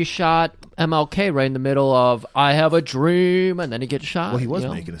like if you shot MLK right in the middle of "I Have a Dream" and then he gets shot. Well, he was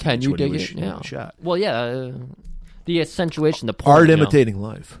making a speech Can you when he dig was it? Yeah. shot. Well, yeah. The accentuation, the point, Art imitating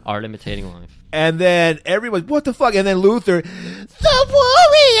life. Art imitating life. And then everyone, what the fuck? And then Luther, the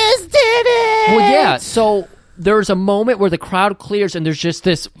Warriors did it! Well, yeah. So there's a moment where the crowd clears and there's just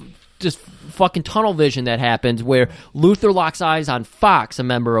this fucking tunnel vision that happens where Luther locks eyes on Fox, a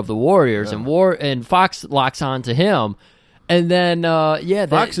member of the Warriors, and Fox locks on to him. And then,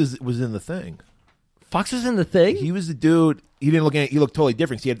 Fox was in the thing. Fox was in the thing? He was the dude. He looked totally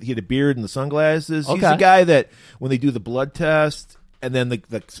different. He had a beard and the sunglasses. Okay. He's the guy that when they do the blood test and then the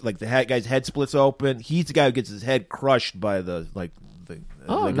guy's head splits open, he's the guy who gets his head crushed by the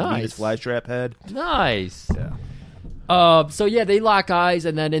nice flytrap head. Nice. Yeah. So they lock eyes,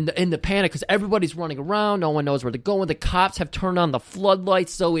 and then in the panic because everybody's running around, no one knows where they're going. The cops have turned on the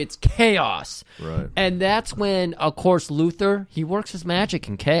floodlights, so it's chaos. Right. And that's when, of course, Luther he works his magic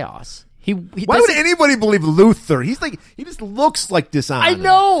in chaos. Why would anybody believe Luther? He just looks like dishonor. I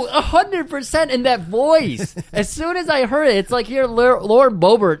know, 100% in that voice. As soon as I heard it, it's like here, Lauren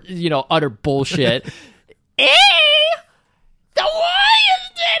Boebert, utter bullshit. The Warriors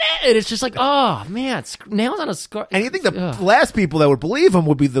did it, and it's just like, oh man, nails on a scar. And you think the last people that would believe him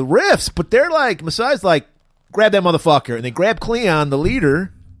would be the Riffs, but they're like, Messiah's like, grab that motherfucker, and they grab Cleon, the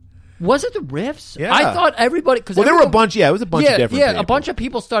leader. Was it the Riffs? Yeah. I thought everybody... Well, there were a bunch, it was a bunch of different people. A bunch of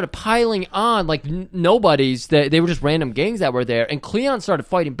people started piling on, like nobodies. They were just random gangs that were there, and Cleon started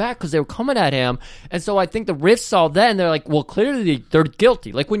fighting back because they were coming at him, and so I think the Riffs saw that, and they're like, well, clearly they're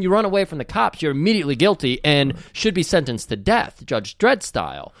guilty. Like, when you run away from the cops, you're immediately guilty and should be sentenced to death, Judge Dredd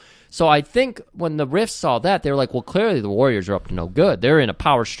style. So I think when the Riffs saw that, they were like, well, clearly the Warriors are up to no good. They're in a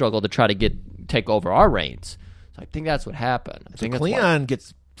power struggle to try to take over our reigns. So I think that's what happened. I think Cleon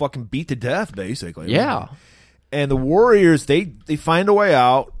gets fucking beat to death, basically. Yeah. And the Warriors, they find a way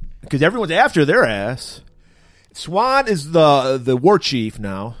out because everyone's after their ass. Swan is the war chief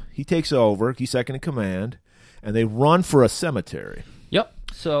now. He takes over. He's second in command. And they run for a cemetery. Yep.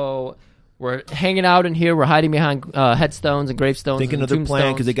 So we're hanging out in here. We're hiding behind headstones and gravestones. Thinking and of their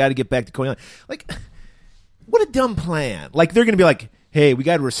plan because they got to get back to Coney Island. Like, what a dumb plan. Like, they're going to be like, hey, we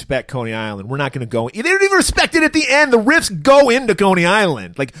got to respect Coney Island. We're not going to go. They don't even respect it at the end. The Riffs go into Coney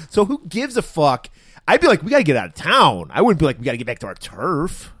Island. Like, so who gives a fuck? I'd be like, we got to get out of town. I wouldn't be like, we got to get back to our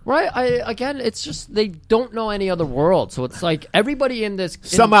turf. Right. Again, it's just they don't know any other world. So it's like everybody in this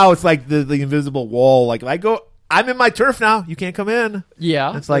Somehow it's like the invisible wall. Like, if I go, I'm in my turf now. You can't come in.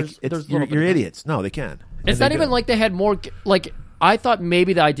 Yeah. It's like, there's a you're little bit of idiots. No, they can. It's not even like they had more. Like, I thought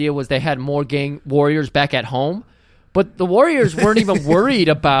maybe the idea was they had more gang warriors back at home, but the Warriors weren't even worried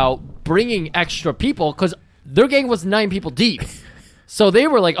about bringing extra people because their gang was 9 people deep. So they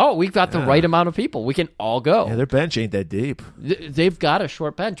were like, "Oh, we've got the right amount of people. We can all go." Yeah, their bench ain't that deep. They've got a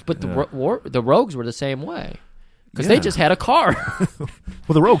short bench, but the Rogues were the same way because they just had a car.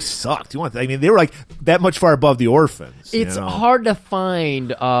 Well, the Rogues sucked. I mean, they were like that much far above the Orphans. It's hard to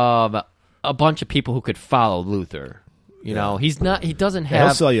find a bunch of people who could follow Luther. You know, he's not. He doesn't have.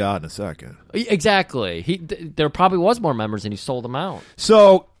 He'll sell you out in a second. Exactly. There probably was more members, and he sold them out.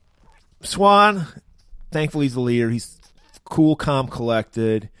 So, Swan, thankfully, he's the leader. He's cool, calm,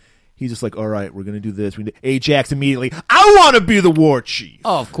 collected. He's just like, all right, we're going to do this. Ajax immediately, I want to be the war chief.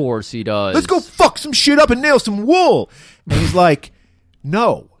 Oh, of course he does. Let's go fuck some shit up and nail some wool. And he's like,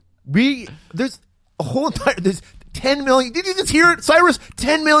 no. There's a whole entire, there's 10 million. Did you just hear it, Cyrus?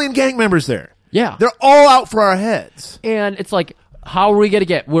 10 million gang members there. Yeah. They're all out for our heads. And it's like, how are we going to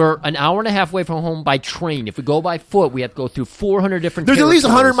get? We're an hour and a half away from home by train. If we go by foot, we have to go through 400 different There's at least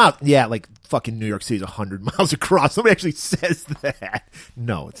 100 territories. miles. Yeah, like fucking New York City's 100 miles across. Somebody actually says that.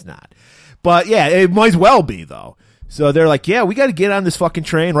 No, it's not. But yeah, it might as well be, though. So they're like, yeah, we got to get on this fucking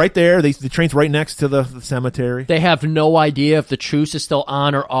train right there. The train's right next to the cemetery. They have no idea if the truce is still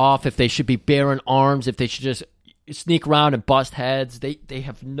on or off, if they should be bearing arms, if they should just sneak around and bust heads. They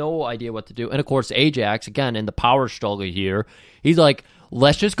have no idea what to do. And of course, Ajax, again, in the power struggle here, he's like,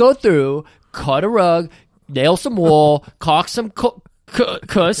 let's just go through, cut a rug, nail some wool, cock some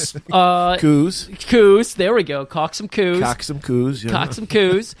coos. There we go. Cock some coos. Cock some coos. Yeah. Cock some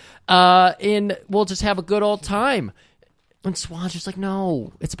coos. And we'll just have a good old time. And Swan's just like,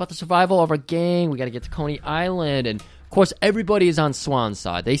 no, it's about the survival of our gang. We got to get to Coney Island. And of course, everybody is on Swan's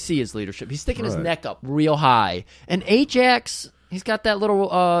side. They see his leadership. He's sticking his neck up real high. And Ajax, he's got that little,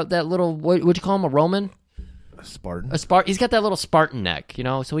 what would you call him, a Roman? A Spartan. He's got that little Spartan neck, you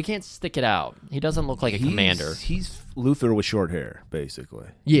know, so he can't stick it out. He doesn't look like a commander. He's Luther with short hair, basically.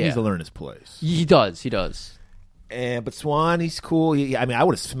 Yeah. He needs to learn his place. He does. But Swan, he's cool. I mean, I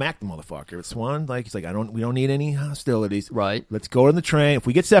would have smacked the motherfucker. But Swan, he's like, we don't need any hostilities. Right. Let's go on the train. If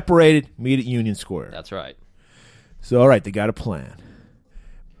we get separated, meet at Union Square. That's right. So, all right, they got a plan.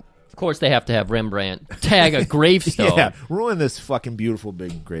 Of course, they have to have Rembrandt tag a gravestone. Yeah, ruin this fucking beautiful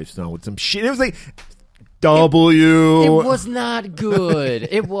big gravestone with some shit. It was like W. It was not good.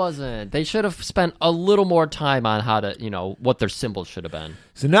 It wasn't. They should have spent a little more time on how to, what their symbols should have been.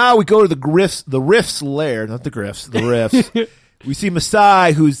 So now we go to the Riffs lair, not the Griffs, the Riffs. We see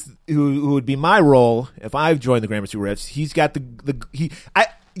Masai, who would be my role if I joined the Gramercy Riffs. He's got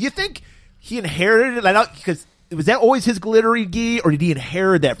you think he inherited it? I don't, because was that always his glittery gi, or did he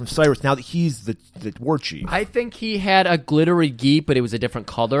inherit that from Cyrus now that he's the war chief? I think he had a glittery gi, but it was a different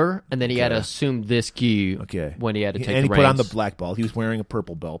color, and then he had to assume this gi when he had to take the reins. And he put on the black belt. He was wearing a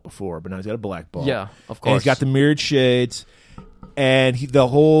purple belt before, but now he's got a black belt. Yeah, of course. And he's got the mirrored shades, and the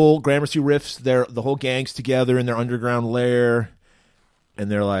whole Gramercy Riffs, the whole gang's together in their underground lair, and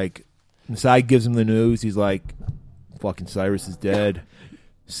they're like, Masai gives him the news. He's like, fucking Cyrus is dead.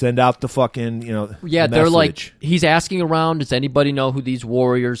 Send out the fucking, Yeah, the they're message. like, he's asking around, does anybody know who these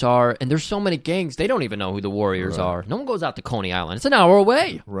warriors are? And there's so many gangs, they don't even know who the warriors are. No one goes out to Coney Island. It's an hour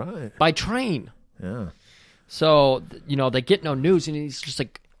away. Right. By train. Yeah. So, they get no news, and he's just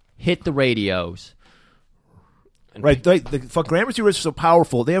like, hit the radios. Right. The Gramercy Riffs are so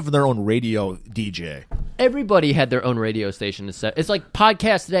powerful, they have their own radio DJ. Everybody had their own radio station. It's like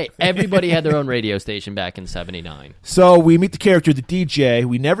podcast today. Everybody had their own radio station back in 79. So we meet the character, the DJ.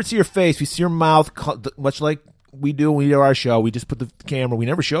 We never see her face. We see her mouth, much like we do when we do our show. We just put the camera. We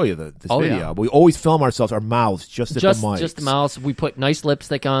never show you this video. Yeah. But we always film ourselves, our mouths, just at the mics. Just the mouths. We put nice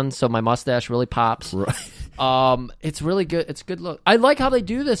lipstick on so my mustache really pops. Right. It's really good. It's a good look. I like how they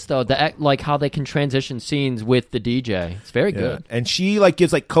do this, though. Like how they can transition scenes with the DJ. It's very good. And she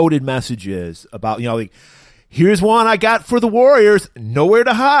gives coded messages about, here's one I got for the Warriors, nowhere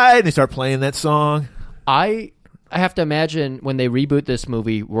to hide. And they start playing that song. I have to imagine when they reboot this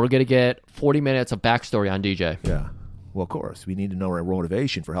movie, we're going to get 40 minutes of backstory on DJ. Yeah. Well, of course. We need to know her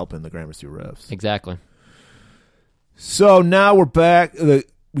motivation for helping the Gramercy Riffs. Exactly. So now we're back.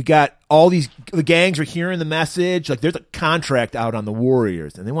 we got all the gangs are hearing the message. Like, there's a contract out on the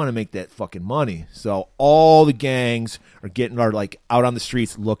Warriors, and they want to make that fucking money. So all the gangs are like out on the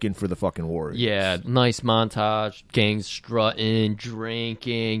streets looking for the fucking Warriors. Yeah, nice montage. Gangs strutting,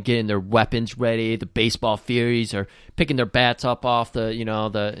 drinking, getting their weapons ready. The baseball Furies are picking their bats up off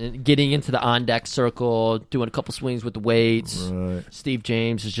getting into the on deck circle, doing a couple swings with the weights. Right. Steve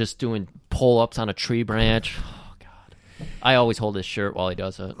James is just doing pull ups on a tree branch. I always hold his shirt while he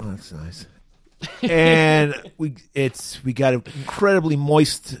does it. Oh, that's nice. And we got an incredibly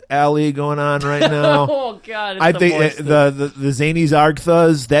moist alley going on right now. Oh God! I think the Zany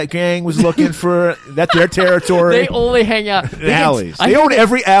Zargthas, that gang was looking for that's their territory. They only hang out in alleys. They own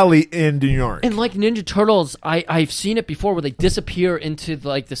every alley in New York. And like Ninja Turtles, I've seen it before where they disappear into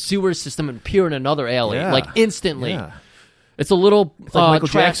like the sewer system and appear in another alley like instantly. Yeah. It's a little like Michael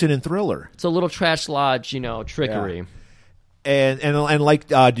Jackson in Thriller. It's a little Trash Lodge, trickery. Yeah. And like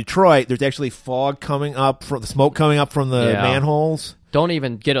Detroit, there's actually fog coming up from the smoke coming up from the manholes. Don't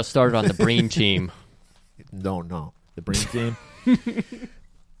even get us started on the Breen team. No, the Breen team.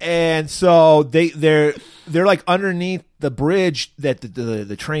 And so they're like underneath the bridge that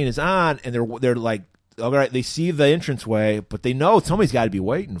the train is on, and they're like, all right, they see the entranceway, but they know somebody's got to be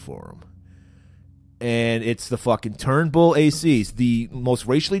waiting for them. And it's the fucking Turnbull ACs, the most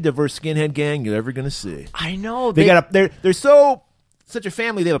racially diverse skinhead gang you're ever going to see. I know. They're such a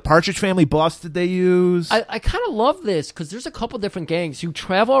family. They have a Partridge Family bus that they use. I kind of love this because there's a couple different gangs who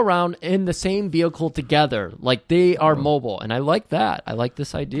travel around in the same vehicle together. Like, they are mobile, and I like that. I like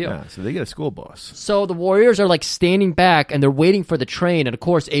this idea. Yeah, so they get a school bus. So the Warriors are, like, standing back, and they're waiting for the train. And, of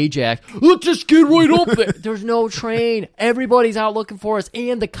course, Ajax, let's just get right up there. There's no train. Everybody's out looking for us,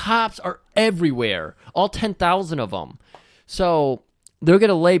 and the cops are everywhere. All 10,000 of them. So they're going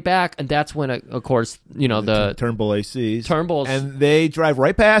to lay back, and that's when, of course, the Turnbull ACs. Turnbulls. And they drive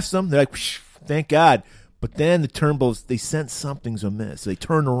right past them. They're like, thank God. But then the Turnbulls, they sense something's amiss. They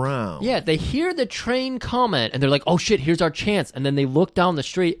turn around. Yeah, they hear the train coming, and they're like, oh, shit, here's our chance. And then they look down the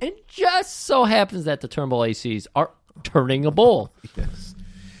street, and it just so happens that the Turnbull ACs are turning a bull. Yes.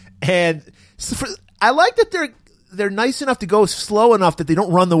 And I like that they're nice enough to go slow enough that they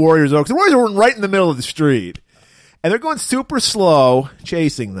don't run the Warriors over. Because the Warriors are right in the middle of the street. And they're going super slow,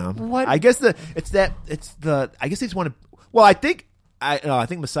 chasing them. What? I guess I guess they just want to. Well, I think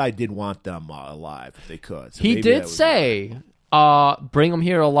Masai did want them alive if they could. So he did say, "Bring them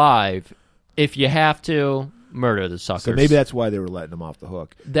here alive. If you have to, murder the suckers." So maybe that's why they were letting them off the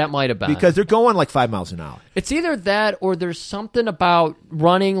hook. That might have been because they're going like 5 miles an hour. It's either that or there's something about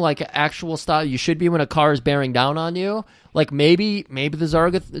running like an actual style you should be when a car is bearing down on you. Like maybe the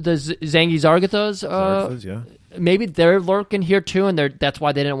Zangy Zargathas, yeah. Maybe they're lurking here too, and that's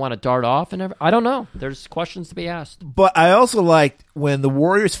why they didn't want to dart off. And I don't know. There's questions to be asked. But I also liked when the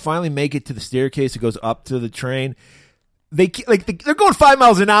Warriors finally make it to the staircase that goes up to the train. They're going 5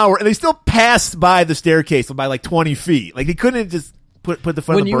 miles an hour, and they still pass by the staircase by like 20 feet. Like, they couldn't just put the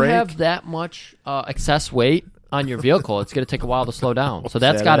foot on the brake. When you have that much excess weight on your vehicle, it's going to take a while to slow down. So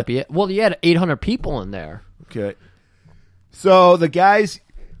that's got to be it. Well, you had 800 people in there. Okay. So the guys,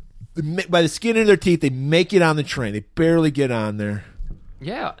 by the skin of their teeth, they make it on the train. They barely get on there.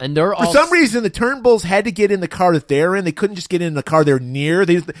 Yeah, and they're For some reason, the Turnbulls had to get in the car that they're in. They couldn't just get in the car they're near.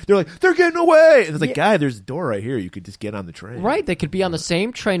 They're like, they're getting away. And it's like, guy, there's a door right here. You could just get on the train. Right. They could be on the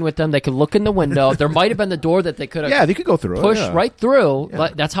same train with them. They could look in the window. There might have been the door that they could have they could go through. Pushed right through. Yeah.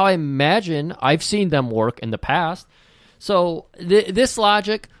 That's how I imagine. I've seen them work in the past. So this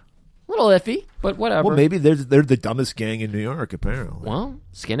logic, a little iffy, but whatever. Well, maybe they're the dumbest gang in New York, apparently. Well,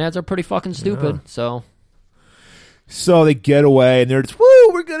 skinheads are pretty fucking stupid, So they get away, and they're just, woo,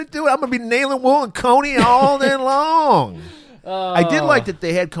 we're going to do it. I'm going to be nailing Will and Coney all day long. I did like that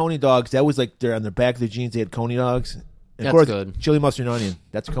they had Coney dogs. That was like they're on the back of their jeans. They had Coney dogs. And that's of course, good. Chili mustard and onion.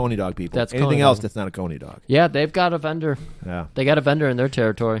 That's Coney dog, people. That's anything Coney else dog. that's not a Coney dog. Yeah, they've got a vendor. Yeah, they got a vendor in their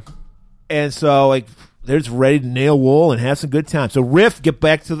territory. And so, like, they're just ready to nail Wool and have some good time. So Riff get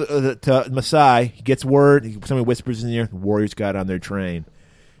back to Masai. He gets word. Somebody whispers in the ear. The Warriors got on their train,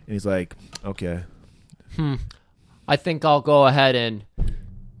 and he's like, "Okay, I think I'll go ahead and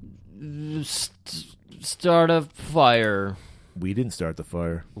start a fire." We didn't start the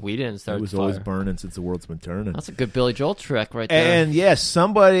fire. We didn't start the fire. It was always burning since the world's been turning. That's a good Billy Joel trick right there. And yes,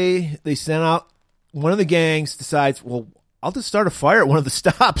 they sent out, one of the gangs decides, well, I'll just start a fire at one of the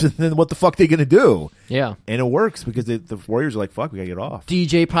stops, and then what the fuck they going to do? Yeah. And it works because the Warriors are like, fuck, we got to get off.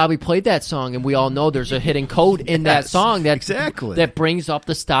 DJ probably played that song, and we all know there's a hidden code in that song that brings up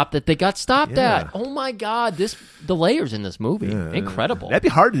the stop that they got stopped at. Oh my God, the layers in this movie, incredible. That'd be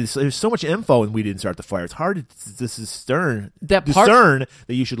hard to. There's so much info, and we didn't start the fire. It's hard to discern that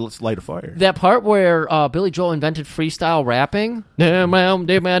you should light a fire. That part where Billy Joel invented freestyle rapping, that's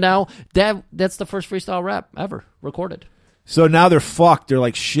the first freestyle rap ever recorded. So now they're fucked. They're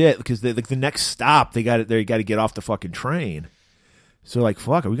like shit because the next stop they got to get off the fucking train. So like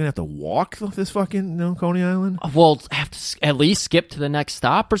fuck, are we gonna have to walk this fucking Coney Island? Well, have to at least skip to the next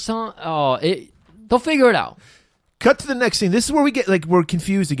stop or something. They'll figure it out. Cut to the next scene. This is where we're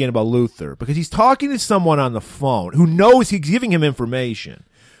confused again about Luther because he's talking to someone on the phone who knows he's giving him information.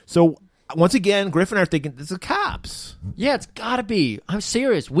 So once again, Griff and I are thinking it's the cops. Yeah, it's got to be. I'm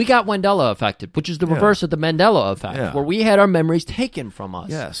serious. We got Mandela affected, which is the reverse of the Mandela effect, where we had our memories taken from us.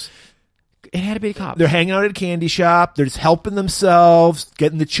 Yes. It had to be the cops. They're hanging out at a candy shop. They're just helping themselves,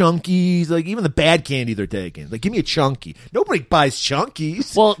 getting the chunkies, like even the bad candy they're taking. Like, give me a chunky. Nobody buys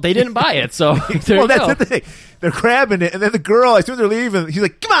chunkies. Well, they didn't buy it, so there well, you that's go. the thing. They're grabbing it, and then the girl, as soon as they're leaving, she's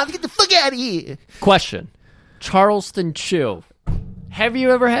like, come on, get the fuck out of here. Question. Charleston Chew. Have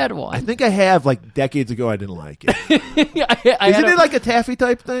you ever had one? I think I have, like, decades ago. I didn't like it. Isn't it like a taffy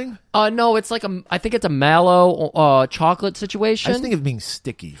type thing? No, it's like I think it's a mallow chocolate situation. I just think of being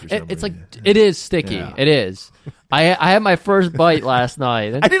sticky for some It's reason. like, it is sticky. Yeah. It is. I had my first bite last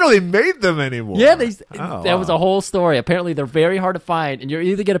night. I didn't know they made them anymore. Yeah, that was a whole story. Apparently, they're very hard to find, and you're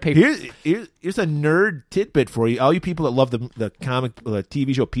either going to pay... Here's a nerd tidbit for you. All you people that love the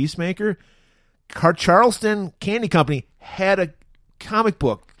TV show Peacemaker, Charleston Candy Company had a comic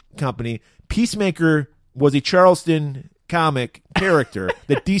book company. Peacemaker was a Charleston comic character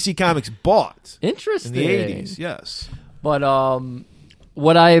that DC Comics bought. Interesting. In the 80s, yes. But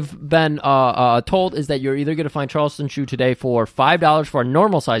what I've been told is that you're either going to find Charleston Chew today for $5 for a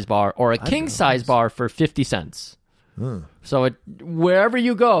normal size bar or a king size bar for 50 cents. So wherever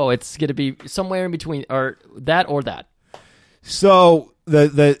you go, it's going to be somewhere in between, or that. So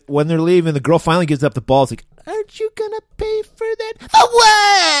the when they're leaving, the girl finally gives up the ball. It's like, aren't you gonna pay for that? For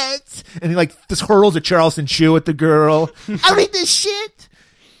what? And he like just hurls a Charleston Chew at the girl. I'll eat this shit.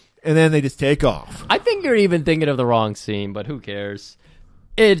 And then they just take off. I think you're even thinking of the wrong scene, but who cares?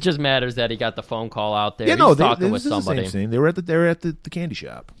 It just matters that he got the phone call out there. Yeah, He's talking with somebody. The same scene. They were at the candy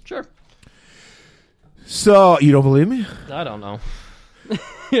shop. Sure. So you don't believe me? I don't know.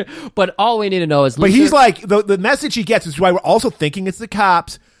 But all we need to know is... But he's like, the message he gets is why we're also thinking it's the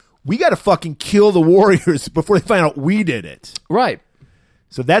cops. We got to fucking kill the Warriors before they find out we did it. Right.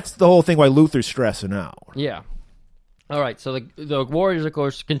 So that's the whole thing why Luther's stressing out. Yeah. All right, so the Warriors, of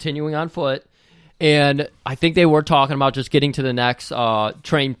course, continuing on foot. And I think they were talking about just getting to the next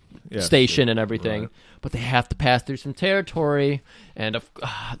train station and everything. Right. But they have to pass through some territory, and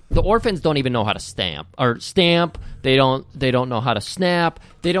the orphans don't even know how to stamp. They don't know how to snap.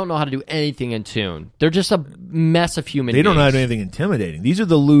 They don't know how to do anything in tune. They're just a mess of human beings. They don't know how to do anything intimidating. These are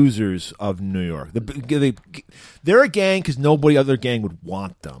the losers of New York. They're a gang because nobody other gang would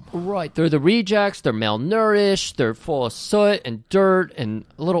want them. Right. They're the rejects. They're malnourished. They're full of soot and dirt, and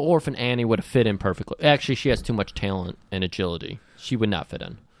little orphan Annie would have fit in perfectly. Actually, she has too much talent and agility. She would not fit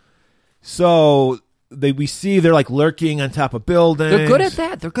in. So... we see they're like lurking on top of buildings. They're good at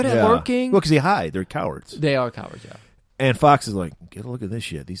that. They're good at lurking. Well, because they hide. They're cowards. They are cowards, yeah. And Fox is like, get a look at this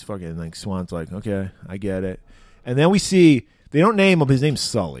shit. These fucking, like, Swan's like, okay, I get it. And then we see, they don't name him. His name's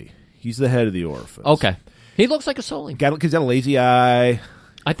Sully. He's the head of the orphans. Okay. He looks like a Sully. Because he's got a lazy eye.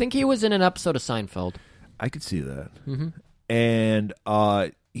 I think he was in an episode of Seinfeld. I could see that. Mm-hmm. And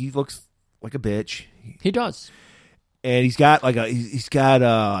he looks like a bitch. He does. And he's got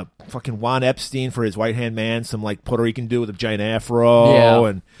fucking Juan Epstein for his right hand man, some like Puerto Rican dude with a giant afro,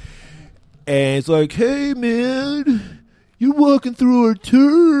 and it's like, hey man, you're walking through our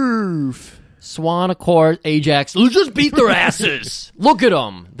turf. Swan, of course, Ajax, let's just beat their asses. Look at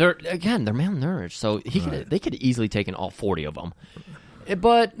them. They're malnourished, so they could have easily taken all 40 of them.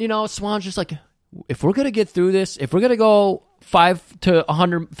 But Swan's just like, if we're gonna get through this, if we're gonna go 50 to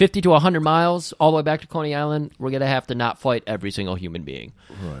 100 miles all the way back to Coney Island, we're gonna have to not fight every single human being.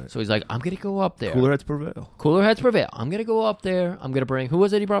 Right. So he's like, I'm gonna go up there. Cooler heads prevail. Cooler heads prevail. I'm gonna go up there. I'm gonna bring, who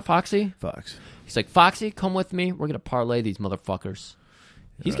was it he brought? Foxy. Fox. He's like, Foxy, come with me. We're gonna parlay these motherfuckers.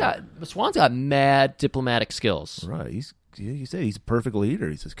 Swan's got mad diplomatic skills. Right. You said he's a perfect leader.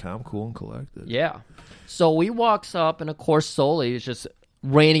 He's just calm, cool, and collected. Yeah. So he walks up, and of course, Sully is just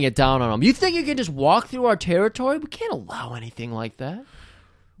raining it down on him. You think you can just walk through our territory? We can't allow anything like that.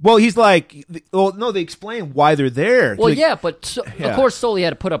 Well, he's like, well, no, they explain why they're there. Well, Like, yeah, but of course, Sully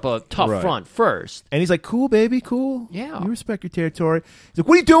had to put up a tough Right. front first. And he's like, cool, baby, cool. Yeah. You respect your territory. He's like,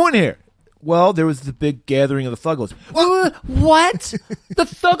 what are you doing here? Well, there was the big gathering of the Thuggalos. What? The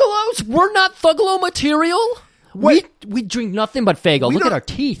Thuggalos? We're not Thuggalo material? We drink nothing but Faygo. We Look at don't- our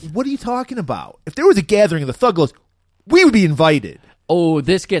teeth. What are you talking about? If there was a gathering of the Thuggalos, we would be invited. Oh,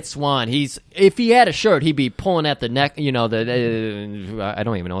 this gets Swan. If he had a shirt, he'd be pulling at the neck. You know, I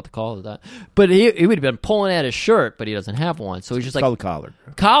don't even know what to call it. That, but he would have been pulling at his shirt, but he doesn't have one. So he's just It's like called the collar.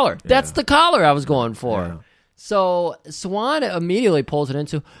 collar. That's the collar I was going for. Yeah. So Swan immediately pulls it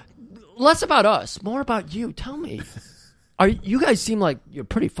into less about us, more about you. Tell me, you guys seem like you're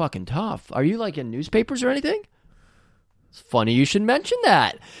pretty fucking tough. Are you like in newspapers or anything? It's funny you should mention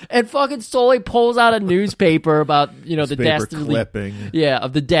that. And fucking Sully pulls out a newspaper about the Newspaper dastardly clipping.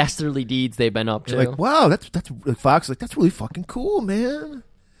 of the dastardly deeds they've been up to. You're like, wow, that's Fox. Like, that's really fucking cool, man.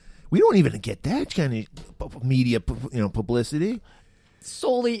 We don't even get that kind of media, publicity.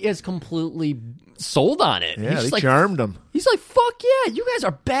 Sully is completely sold on it. Yeah, He's they just like, charmed him. He's like, fuck yeah, you guys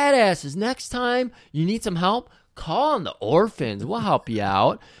are badasses. Next time you need some help, call on the orphans. We'll help you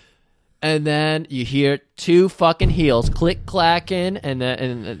out. And then you hear two fucking heels click-clacking and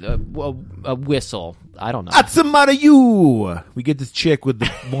a whistle. I don't know. What's the matter, you? We get this chick with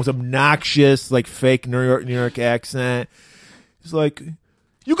the most obnoxious, like, fake New York accent. It's like,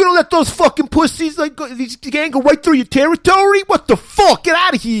 you gonna let those fucking pussies, like, these gang go right through your territory? What the fuck? Get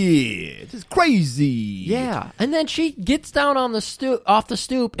out of here. This is crazy. Yeah. And then she gets down on the off the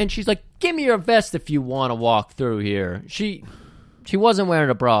stoop, and she's like, give me your vest if you want to walk through here. She wasn't wearing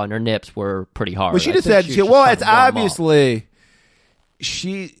a bra, and her nips were pretty hard. Well, she I just think said, she was just well, trying it's to warm up. obviously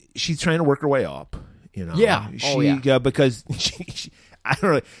she's trying to work her way up, Yeah. Because she I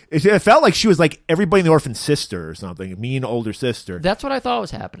don't know. It felt like she was like everybody in the orphan's sister or something, a mean older sister. That's what I thought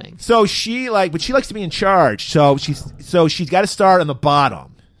was happening. So but she likes to be in charge. So she's got to start on the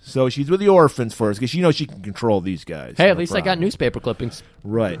bottom. So she's with the orphans first because she knows she can control these guys. Hey, No at least I got problem. newspaper clippings.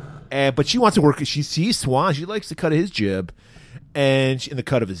 Right. But she wants to work. She sees Swan. She likes the cut of his jib and in the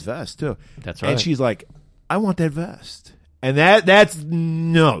cut of his vest, too. That's right. And she's like, I want that vest. And that's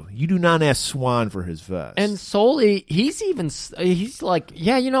no. You do not ask Swan for his vest. And Sully, he's like,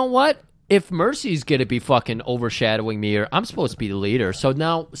 yeah, you know what? If Mercy's going to be fucking overshadowing me here, I'm supposed to be the leader. So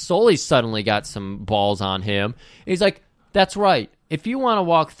now Sully's suddenly got some balls on him. He's like, that's right. If you want to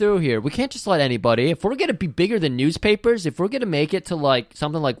walk through here, we can't just let anybody. If we're going to be bigger than newspapers, if we're going to make it to like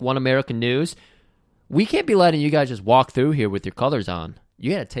something like One American News, we can't be letting you guys just walk through here with your colors on.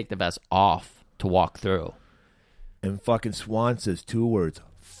 You got to take the vest off to walk through. And fucking Swan says two words.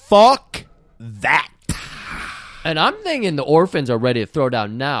 Fuck that. And I'm thinking the orphans are ready to throw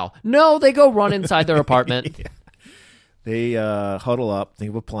down now. No, they go run inside their apartment. Yeah. They huddle up, think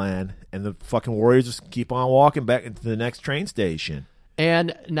of a plan, and the fucking Warriors just keep on walking back into the next train station.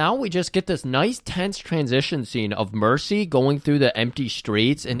 And now we just get this nice tense transition scene of Mercy going through the empty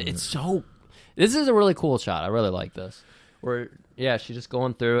streets, and it's so... This is a really cool shot. I really like this. Where, yeah, she's just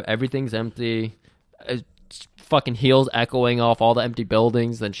going through, everything's empty, fucking heels echoing off all the empty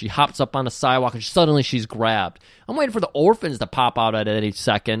buildings, then she hops up on the sidewalk, and suddenly she's grabbed. I'm waiting for the orphans to pop out at any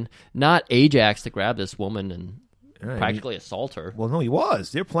second, not Ajax to grab this woman and practically assault her. Well, no, he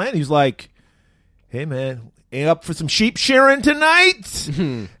was. They're planning. He was like, hey, man, ain't up for some sheep shearing tonight?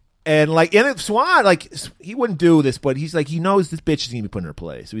 And like, and Swan, like, he wouldn't do this, but he's like, he knows this bitch is going to be put in her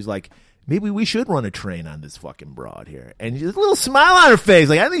place. So he's like, maybe we should run a train on this fucking broad here. And there's a little smile on her face.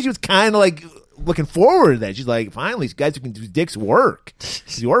 Like, I think she was kind of like looking forward to that. She's like, finally, these guys who can do dicks work.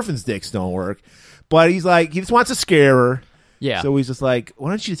 The orphans' dicks don't work. But he's like, he just wants to scare her. Yeah. So he's just like, why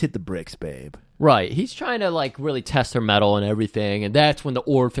don't you just hit the bricks, babe? Right. He's trying to, like, really test her mettle and everything, and that's when the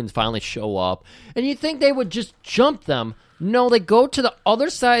orphans finally show up. And you'd think they would just jump them. No, they go to the other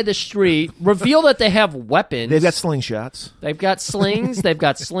side of the street, reveal that they have weapons. They've got slingshots. They've got slings. They've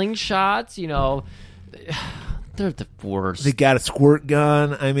got slingshots, you know. They're the worst. They got a squirt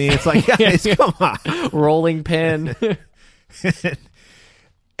gun. I mean, it's like, guys, come on. Rolling pin.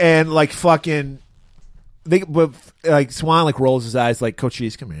 And, like, fucking... But like Swan like rolls his eyes like, Coach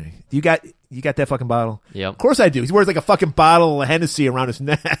Cheese, come here. You got that fucking bottle? Yep. Of course I do. He wears like a fucking bottle of Hennessy around his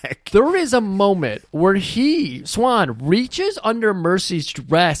neck. There is a moment where Swan, reaches under Mercy's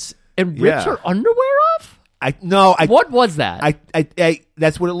dress and rips her underwear off? What was that? I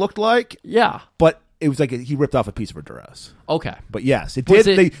that's what it looked like. Yeah. But It was like he ripped off a piece of her dress. Okay. But yes, it Was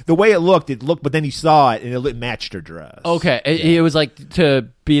did. The way it looked, but then he saw it and it matched her dress. Okay. It was like to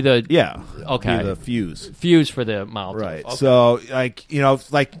be the Okay, be the fuse for the mouth. Right. Okay. So like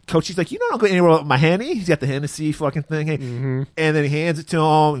Coach, he's like, you don't go anywhere with my Henny. He's got the Hennessy fucking thing, and then he hands it to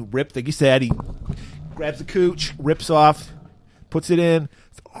him. Ripped, like you said, he grabs the cooch, rips off, puts it in,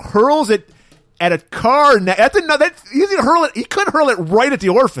 hurls it at a car. He didn't hurl it. He couldn't hurl it right at the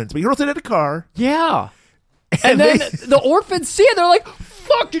orphans, but he hurls it at a car. Yeah. And then the orphans see it. They're like,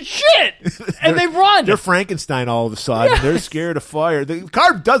 fuck the shit. And they run. They're Frankenstein all of a sudden. Yes. They're scared of fire. The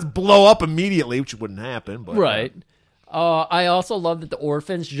car does blow up immediately, which wouldn't happen. But, right. I also love that the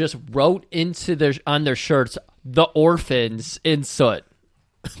orphans just wrote on their shirts, the orphans in soot.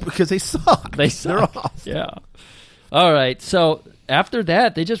 Because they suck. They suck. They're awful. Yeah. All right. So after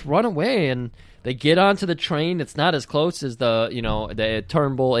that, they just run away and they get onto the train. It's not as close as the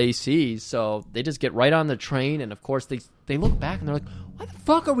Turnbull ACs, so they just get right on the train. And of course, they look back and they're like, "Why the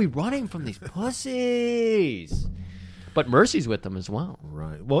fuck are we running from these pussies?" But Mercy's with them as well.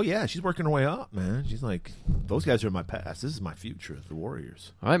 Right. Well, yeah, she's working her way up, man. She's like, those guys are my past. This is my future, the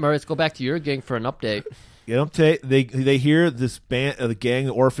Warriors. All right, Murray, let's go back to your gang for an update. They hear this band, the gang,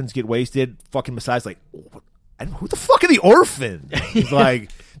 the orphans get wasted. Fucking Messiah's like, who the fuck are the orphans? He's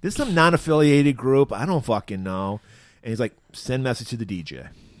like, this is some non-affiliated group. I don't fucking know. And he's like, send message to the DJ.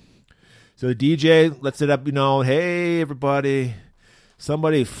 So the DJ lets it up, hey, everybody,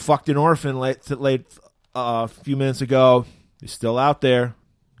 somebody fucked an orphan late a few minutes ago. He's still out there.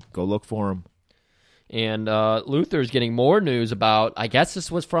 Go look for him. And Luther's getting more news about, I guess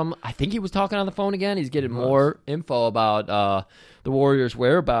this was from, I think he was talking on the phone again. He's getting more info about the Warriors'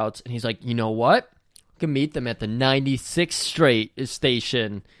 whereabouts. And he's like, you know what? We can meet them at the 96th Street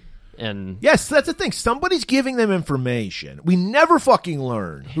station. And yes, that's the thing. Somebody's giving them information. We never fucking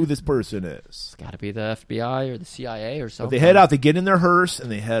learn who this person is. It's got to be the FBI or the CIA or something. But they head out. They get in their hearse and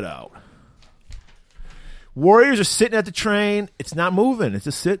they head out. Warriors are sitting at the train. It's not moving. It's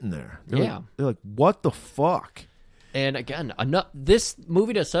just sitting there. They're like, what the fuck? And again, this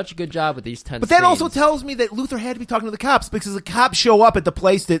movie does such a good job with these 10 But that also tells me that Luther had to be talking to the cops because the cops show up at the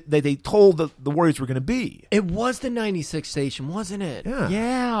place that they told the Warriors were going to be. It was the 96th station, wasn't it? Yeah.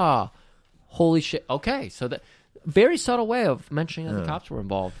 Yeah. Holy shit. Okay, so that very subtle way of mentioning that the cops were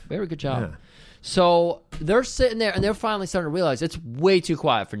involved. Very good job. Yeah. So they're sitting there, and they're finally starting to realize it's way too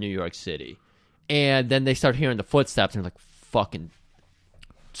quiet for New York City. And then they start hearing the footsteps, and they're like, fucking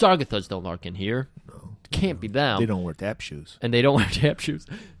Zargathas don't lurk in here. No. Can't be them. They don't wear tap shoes. And they don't wear tap shoes.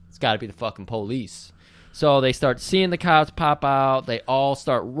 It's got to be the fucking police. So they start seeing the cops pop out. They all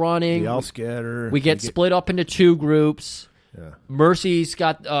start running. They all scatter. We get split up into two groups. Yeah. Mercy's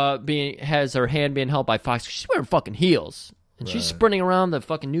got has her hand being held by Fox. She's wearing fucking heels. And she's sprinting around the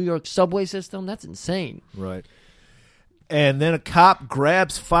fucking New York subway system. That's insane. Right. And then a cop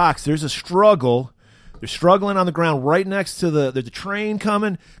grabs Fox. There's a struggle. They're struggling on the ground right next to the train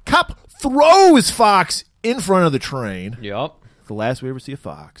coming. Cop throws Fox in front of the train. Yep. The last we ever see of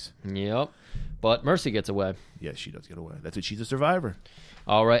Fox. Yep. But Mercy gets away. Yes, she does get away. That's it. She's a survivor.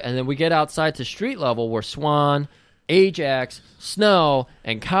 All right. And then we get outside to street level where Swan, Ajax, Snow,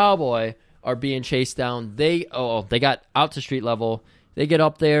 and Cowboy are being chased down. They got out to street level. They get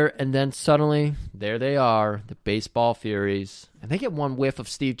up there, and then suddenly, there they are, the Baseball Furies. And they get one whiff of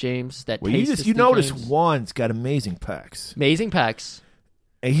Steve James. You notice one's got amazing pecs. Amazing pecs.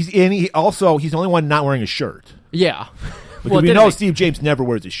 And he's the only one not wearing a shirt. Yeah. Because we know Steve James never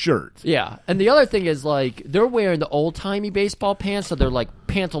wears his shirt. Yeah. And the other thing is, like, they're wearing the old-timey baseball pants, so they're like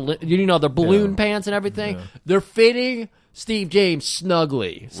they're balloon pants and everything. Yeah. They're fitting Steve James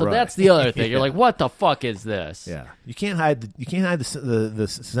snugly. So that's the other thing. You're like, what the fuck is this? Yeah. You can't hide the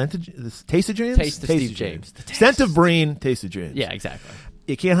scent of taste of James? Taste of Steve James. Scent of Breen, taste of James. Yeah, exactly.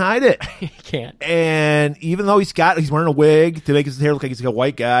 You can't hide it. You can't. And even though he's wearing a wig to make his hair look like he's like a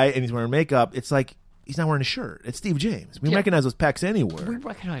white guy and he's wearing makeup, it's like he's not wearing a shirt. It's Steve James. We recognize those pecs anywhere. We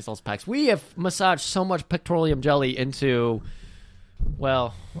recognize those pecs. We have massaged so much petroleum jelly into...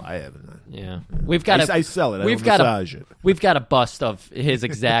 Well, I haven't. Yeah, we've got. I sell it. We've got massage it. We've got a bust of his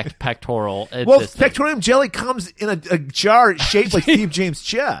exact pectoral. Well, pectoral jelly comes in a jar shaped like Steve James'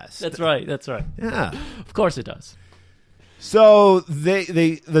 chest. That's right. That's right. Yeah, of course it does. So I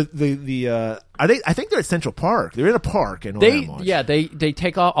think they're at Central Park. They're in a park. I know that much. Yeah, they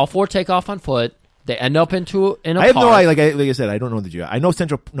take off. All four take off on foot. They end up in a park. I have no idea. Like I said, I don't know the geography. I know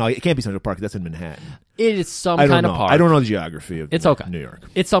Central. No, it can't be Central Park. That's in Manhattan. It is some kind of park. I don't know the geography of New York.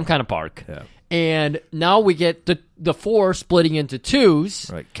 It's some kind of park. Yeah. And now we get the four splitting into twos.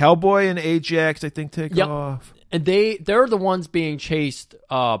 Right. Cowboy and Ajax, I think, take off. And they're the ones being chased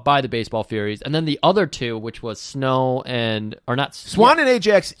by the Baseball Furies, and then the other two, which was Snow and Swan and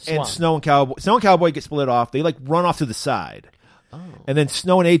Ajax Swan. and Snow and Cowboy. Snow and Cowboy get split off. They like run off to the side. And then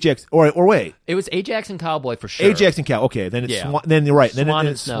Snow and Ajax, or wait, It was Ajax and Cowboy for sure. Ajax and Cow. Okay, then it's Yeah. then you're right. Then Swan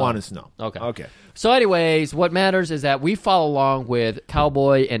it's and Swan and Snow. Okay. So, anyways, what matters is that we follow along with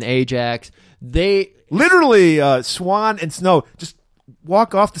Cowboy and Ajax. They Literally, Swan and Snow just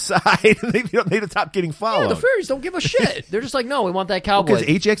walk off the side, and they don't stop getting followed. the Furies don't give a shit. They're just like, no, we want that Cowboy. Because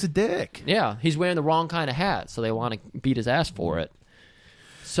Ajax a dick. Yeah, he's wearing the wrong kind of hat, so they want to beat his ass for it.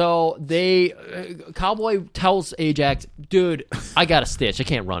 So Cowboy tells Ajax, dude, I got a stitch. I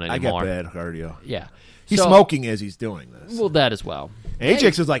can't run I anymore. got bad cardio. Yeah. He's So- smoking as he's doing this. Well, that as well.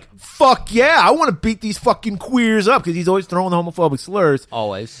 Ajax is like, fuck yeah, I want to beat these fucking queers up, because he's always throwing homophobic slurs.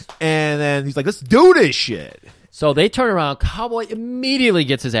 Always. And then he's like, let's do this shit. So they turn around. Cowboy immediately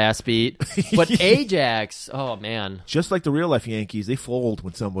gets his ass beat. But Ajax, oh, man. Just like the real life Yankees, they fold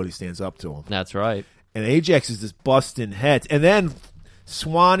when somebody stands up to them. That's right. And Ajax is just busting heads. And then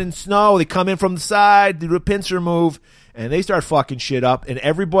Swan and Snow, they come in from the side, do a pincer move, and they start fucking shit up. And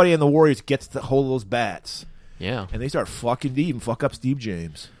everybody in the Warriors gets the hold of those bats. Yeah. And they start fucking deep and fuck up Steve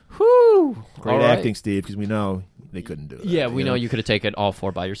James. Whew. Great All right. acting, Steve, because we know they couldn't do it. Yeah, we know you could have taken all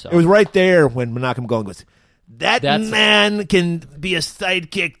four by yourself. It was right there when Menachem Golan goes, That's- man can be a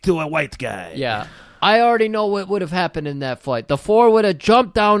sidekick to a white guy. Yeah. I already know what would have happened in that fight. The four would have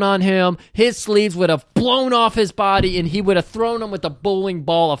jumped down on him, his sleeves would have blown off his body, and he would have thrown him with the bowling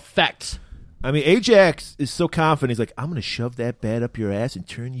ball effect. I mean, Ajax is so confident. He's like, I'm going to shove that bat up your ass and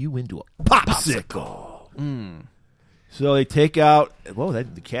turn you into a popsicle. So they take out,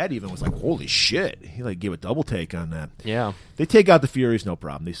 the cat even was like, holy shit. He like gave a double take on that. Yeah. They take out the Furies, no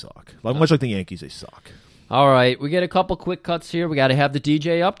problem. They suck. Much like the Yankees, they suck. All right, we get a couple quick cuts here. We got to have the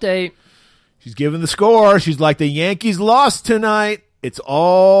DJ update. She's giving the score. She's like, the Yankees lost tonight. It's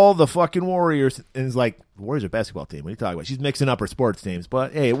all the fucking Warriors. And it's like, the Warriors are a basketball team. What are you talking about? She's mixing up her sports teams.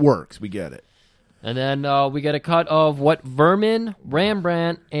 But, hey, it works. We get it. And then we get a cut of what Vermin,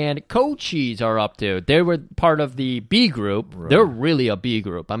 Rembrandt, and Cochise are up to. They were part of the B group. Right. They're really a B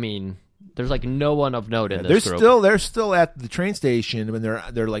group. I mean, there's like no one of note in this group. They're still at the train station when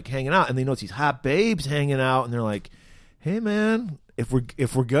they're like hanging out, and they notice these hot babes hanging out, and they're like, hey, man, if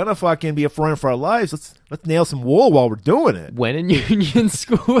we're gonna fucking be a front for our lives, let's nail some wool while we're doing it. When in Union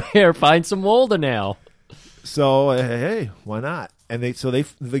Square, find some wool to nail. So hey, why not? And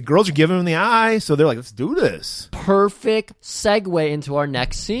the girls are giving them the eye, so they're like, let's do this. Perfect segue into our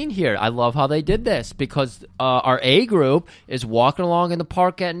next scene here. I love how they did this because our A group is walking along in the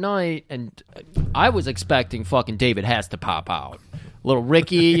park at night, and I was expecting fucking David Hess to pop out. Little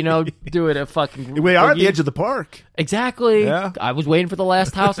Ricky, doing a fucking... We are at the edge of the park. Exactly. Yeah. I was waiting for the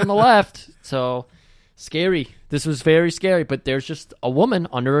last house on the left, so... Scary. This was very scary, but there's just a woman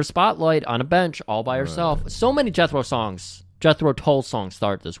under a spotlight on a bench all by herself. So many Jethro Tull songs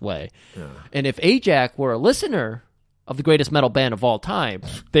start this way. Yeah. And if Ajax were a listener of the greatest metal band of all time,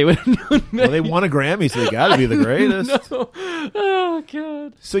 they would have known. Well, they won a Grammy, so they got to be the greatest. No. Oh,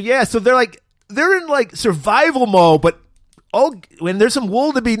 God. So, yeah, they're in like survival mode, but when there's some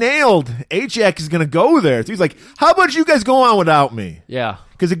wool to be nailed, Ajax is going to go there. So he's like, how about you guys go on without me? Yeah.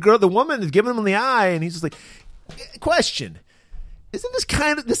 Because the woman is giving him the eye, and he's just like, question, isn't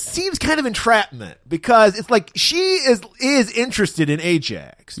this seems kind of entrapment? Because it's like she is interested in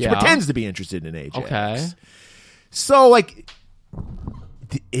Ajax. She pretends to be interested in Ajax. Okay. So, like,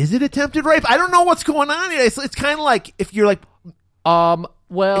 is it attempted rape? I don't know what's going on here. It's kind of like if you're like, well,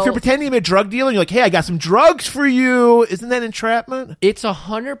 if you're pretending to be a drug dealer and you're like, hey, I got some drugs for you, isn't that entrapment? It's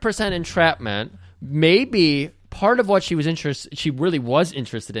 100% entrapment. Maybe part of what she really was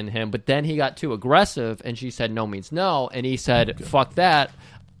interested in him, but then he got too aggressive, and she said no means no, and he said, fuck that,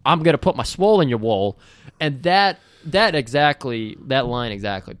 I'm going to put my swole in your wool. And that line exactly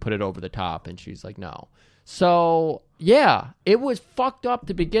put it over the top, and she's like, no. So, yeah, it was fucked up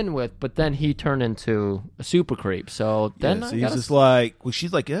to begin with, but then he turned into a super creep. So then he's just like,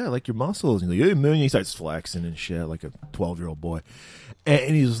 she's like, yeah, I like your muscles. And he's like, hey, man, he starts flexing and shit like a 12-year-old boy.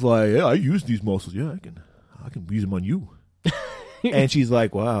 And he's like, yeah, I use these muscles. Yeah, I can use them on you. And she's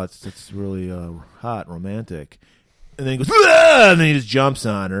like, wow, that's really hot, romantic. And then he goes, ah! And then he just jumps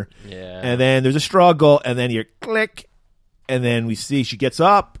on her. Yeah. And then there's a struggle, and then you click, and then we see she gets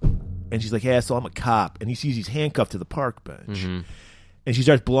up, and she's like, hey, so I'm a cop. And he sees he's handcuffed to the park bench. Mm-hmm. And she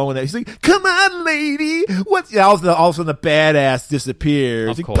starts blowing that. She's like, come on, lady. All of a sudden the badass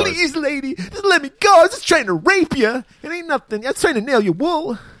disappears. He's like, please, lady, just let me go. I was just trying to rape you. It ain't nothing. I was trying to nail your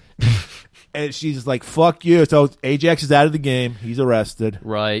wool. And she's just like, fuck you. So Ajax is out of the game. He's arrested.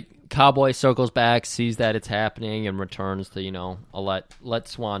 Right. Cowboy circles back, sees that it's happening, and returns to, let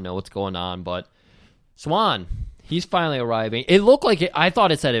Swan know what's going on. But Swan, he's finally arriving. It looked like I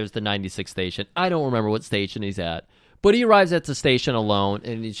thought it said it was the 96 station. I don't remember what station he's at. But he arrives at the station alone,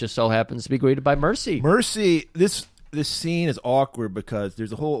 and he just so happens to be greeted by Mercy. Mercy, this scene is awkward because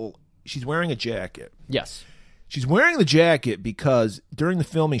she's wearing a jacket. Yes. She's wearing the jacket because during the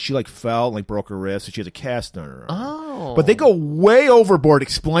filming she fell and broke her wrist, so she has a cast on her arm. Oh. But they go way overboard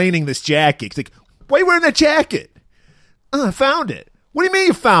explaining this jacket. It's like, why are you wearing that jacket? I found it. What do you mean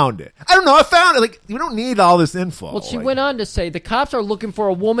you found it? I don't know. I found it. We don't need all this info. Well, she went on to say the cops are looking for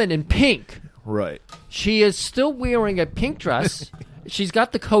a woman in pink. Right. She is still wearing a pink dress. She's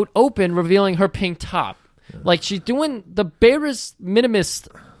got the coat open, revealing her pink top. She's doing the barest minimist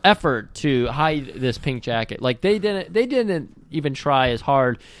effort to hide this pink jacket. They didn't even try as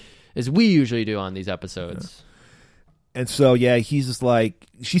hard as we usually do on these episodes. And so he's just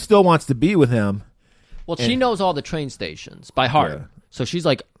she still wants to be with him. Well, she knows all the train stations by heart. Yeah. So she's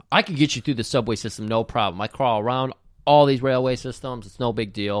like, I can get you through the subway system, no problem. I crawl around all these railway systems. It's no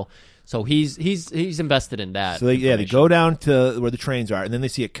big deal. So he's invested in that. So they go down to where the trains are, and then they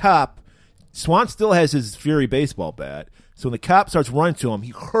see a cop. Swan still has his Fury baseball bat. So when the cop starts running to him,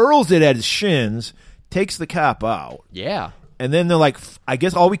 he hurls it at his shins, takes the cop out. Yeah. And then they're like, I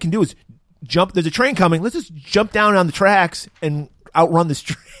guess all we can do is jump. There's a train coming. Let's just jump down on the tracks and outrun this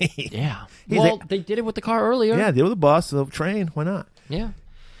train. Yeah. They did it with the car earlier. Yeah, they did with the bus, the train. Why not? Yeah.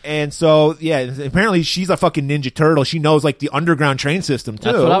 And so, apparently she's a fucking Ninja Turtle. She knows the underground train system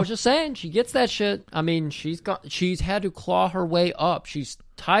too. That's what I was just saying. She gets that shit. I mean, she's had to claw her way up. She's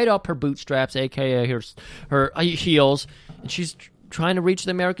tied up her bootstraps, aka her heels, and she's trying to reach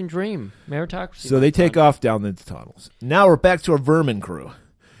the American dream, meritocracy. So they take off down the tunnels. Now we're back to our vermin crew.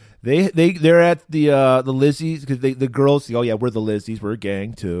 They're at the Lizzies because the girls say, oh yeah, we're the Lizzies, we're a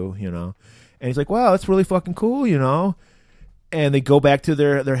gang too, And he's like, wow, that's really fucking cool, And they go back to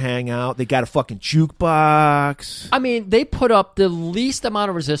their hangout. They got a fucking jukebox. I mean, they put up the least amount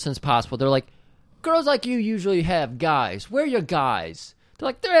of resistance possible. They're like, girls like you usually have guys. Where are your guys? They're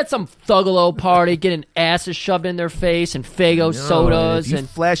like, they're at some Thuggalo party getting asses shoved in their face and Faygo sodas. If you and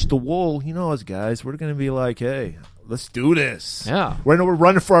flash the wool, us guys, we're going to be like, hey, let's do this. Yeah. We're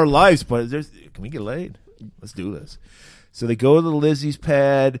running for our lives, but can we get laid? Let's do this. So they go to the Lizzie's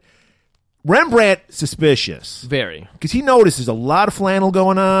pad. Rembrandt suspicious. Very. Because he notices a lot of flannel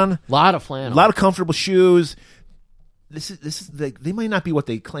going on. A lot of flannel. A lot of comfortable shoes. This is they might not be what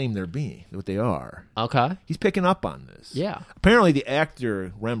they claim they're being, what they are. Okay. He's picking up on this. Yeah. Apparently the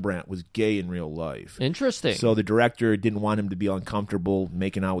actor Rembrandt was gay in real life. Interesting. So the director didn't want him to be uncomfortable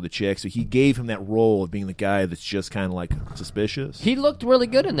making out with a chick, so he gave him that role of being the guy that's just kind of suspicious. He looked really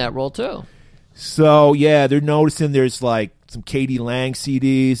good in that role too. So they're noticing there's some Katie Lang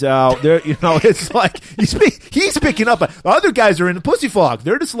CDs out there. It's like he's picking up. The other guys are in the Pussy Fog.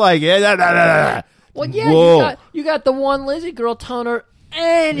 They're just like, Well, yeah, you got the one Lizzie girl telling her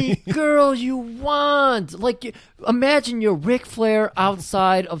any girl you want. Imagine you're Ric Flair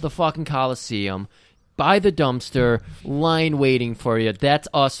outside of the fucking Coliseum by the dumpster, line waiting for you. That's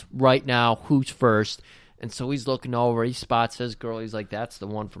us right now. Who's first? And so he's looking over. He spots his girl. He's like, that's the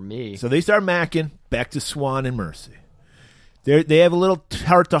one for me. So they start macking. Back to Swan and Mercy. They have a little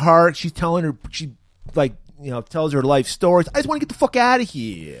heart-to-heart. She's telling her, tells her life stories. I just want to get the fuck out of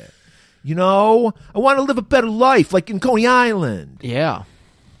here. I want to live a better life, like in Coney Island. Yeah.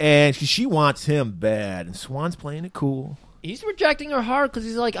 And she wants him bad. And Swan's playing it cool. He's rejecting her hard because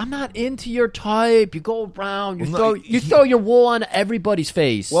he's like, I'm not into your type. You go around, you throw your wool on everybody's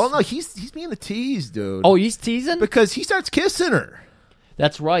face. Well, no, he's being a tease, dude. Oh, he's teasing? Because he starts kissing her.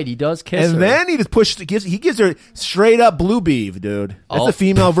 That's right, he does kiss her. And then he just gives her straight up blue beef, dude. That's the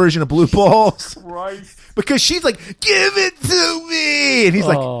female version of blue balls. Right. Because she's like, give it to me. And he's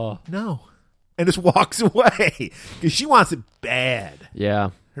like, no. And just walks away. Because she wants it bad.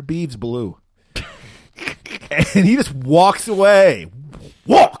 Yeah. Her beef's blue. And he just walks away.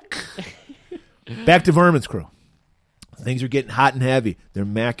 Walk. Back to Vermin's crew. Things are getting hot and heavy. They're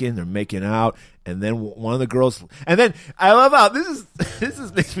macking. They're making out. And then one of the girls. And then I love how this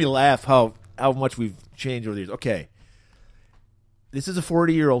makes me laugh how much we've changed over the years. Okay. This is a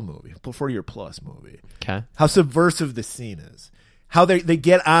 40-year-old movie, 40-year-plus movie. Okay. How subversive this scene is. How they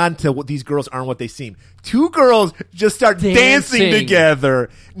get on to what these girls aren't what they seem. Two girls just start dancing together.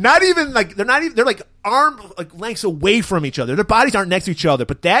 Not even they're like arm lengths away from each other. Their bodies aren't next to each other.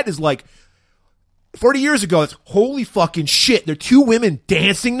 But that is like 40 years ago, it's holy fucking shit. They're two women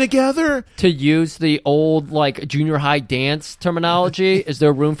dancing together. To use the old like junior high dance terminology, is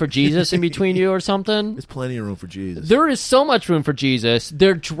there room for Jesus in between you or something? There's plenty of room for Jesus. There is so much room for Jesus.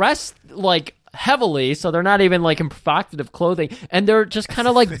 They're dressed like heavily, so they're not even like in provocative clothing, and they're just kind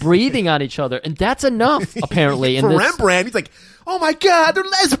of like breathing on each other, and that's enough apparently. For in this, Rembrandt, he's like, oh my God, they're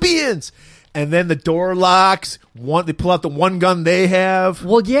lesbians. And then the door locks. They pull out the one gun they have.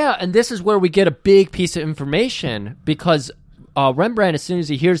 well, yeah, and this is where we get a big piece of information because Rembrandt, as soon as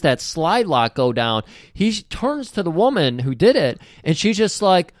he hears that slide lock go down, he turns to the woman who did it, and she's just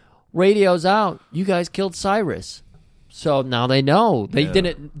like, radio's out. You guys killed Cyrus. So now they know.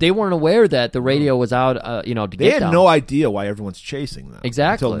 They weren't aware that the radio was out, to They get had down. no idea why everyone's chasing them.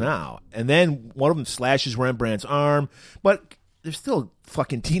 Exactly. Until now. And then one of them slashes Rembrandt's arm, but they're still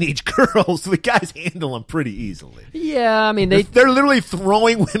fucking teenage girls, so the guys handle them pretty easily. Yeah, I mean, They're literally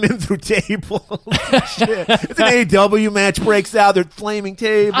throwing women through tables. Shit. It's an AW match breaks out. They're flaming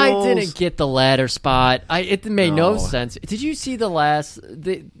tables. I didn't get the ladder spot. It made no No. sense. Did you see the last?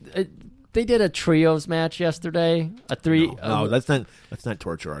 They did a trios match yesterday. A three. No, let's not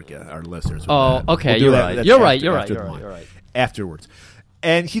torture our listeners. with Oh, that. okay, We'll do you're that. right. That's You're right. after- You're right. after You're the right. one. You're right. Afterwards,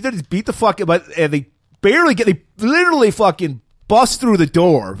 and he just beat the fuck, and they barely get. They literally fucking bust through the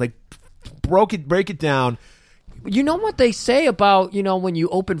door, like break it down. You know what they say about, when you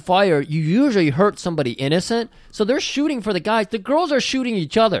open fire, you usually hurt somebody innocent. So they're shooting for the guys. The girls are shooting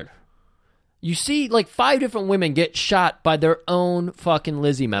each other. You see, like 5 different women get shot by their own fucking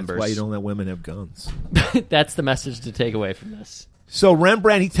Lizzie members. That's why you don't let women have guns. That's the message to take away from this. So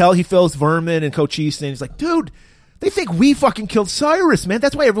Rembrandt, he fills Vermin and Cochise, and he's like, dude, they think we fucking killed Cyrus, man.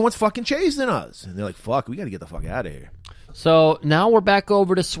 That's why everyone's fucking chasing us. And they're like, fuck, we got to get the fuck out of here. So now we're back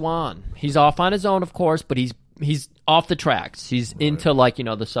over to Swan. He's off on his own, of course, but he's off the tracks. He's into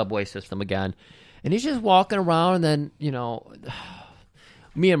the subway system again. And he's just walking around, and then,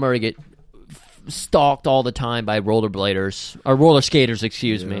 me and Murray get stalked all the time by rollerbladers or roller skaters,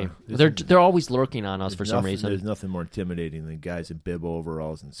 excuse me. They're always lurking on us for some reason. There's nothing more intimidating than guys in bib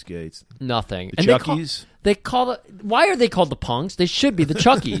overalls and skates. Nothing. The Chuckies? They call it. Why are they called the punks? They should be the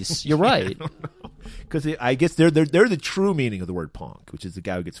Chuckies. You're right. Because I guess they're the true meaning of the word punk, which is the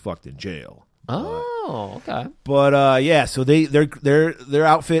guy who gets fucked in jail. Oh, okay. But yeah, so their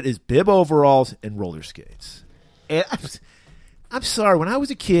outfit is bib overalls and roller skates. And I'm sorry, when I was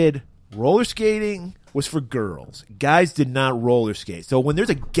a kid, roller skating was for girls. Guys did not roller skate. So when there's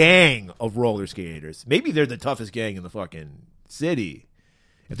a gang of roller skaters, maybe they're the toughest gang in the fucking city.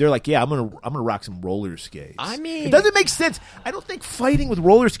 If they're like, yeah, I'm gonna rock some roller skates. I mean, it doesn't make sense. I don't think fighting with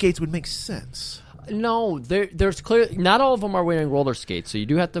roller skates would make sense. No, there's clearly not all of them are wearing roller skates, so you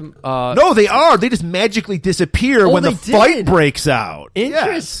do have to. No, they are. They just magically disappear when the they fight did? breaks out.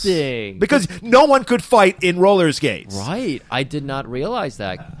 Interesting. Yes. Because no one could fight in roller skates. Right, I did not realize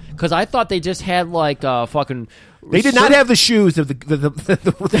that because I thought they just had like fucking. They did not have the shoes of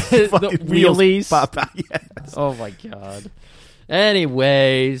the fucking wheels wheelies. pop out. Yes. Oh my god.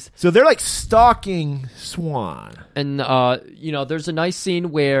 Anyways, So they're like stalking Swan. and there's a nice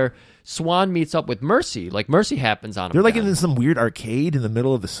scene where Swan meets up with Mercy. Like Mercy happens on him. They're like again. in some weird arcade in the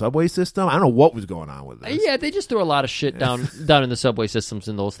middle of the subway system. I don't know what was going on with this. Yeah, they just threw a lot of shit down in the subway systems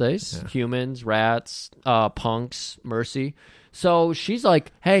in those days. Humans, rats, punks, Mercy. So she's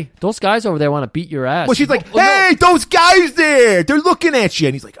like, "Hey, those guys over there want to beat your ass." Well, she's like, Oh, no. hey, those guys there, they're looking at you.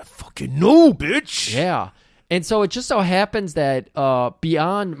 And he's like, I fucking know, bitch. Yeah. And so it just so happens that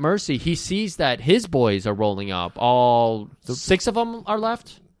beyond Mercy, he sees that his boys are rolling up. All 6 of them are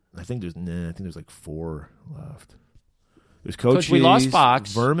left. I think there's like 4 left. There's Cochise, we lost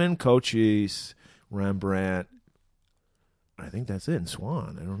Fox. Vermin, Cochise, Rembrandt. I think that's it. And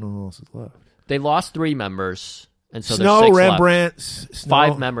Swan. I don't know who else is left. They lost 3 members, and so Snow, there's 6 Rembrandt, left. Snow,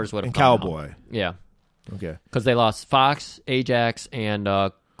 5 members would have and come out. Cowboy. Yeah, Okay. because they lost Fox, Ajax, and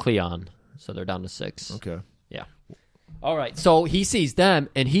Cleon, so they're down to 6. Okay. Yeah. All right. So he sees them,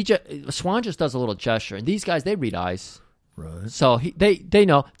 and Swan just does a little gesture, and these guys, they read eyes. Right. So they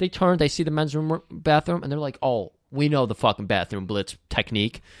know. They turn, they see the men's room bathroom, and they're like, "Oh, we know the fucking bathroom blitz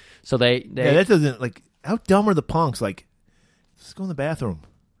technique." So they Yeah, that doesn't, like, how dumb are the punks? Like, let's go in the bathroom.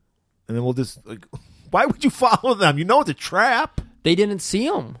 And then we'll just, like, why would you follow them? You know it's a trap. they didn't see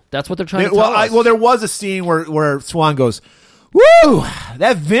him. That's what they're trying to tell us. Well, there was a scene where Swan goes, woo,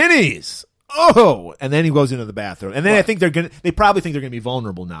 that Vinny's. Oh, and then he goes into the bathroom. And then I think they probably think they're going to be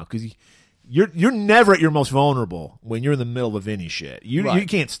vulnerable now because you're never at your most vulnerable when you're in the middle of a Vinny shit. You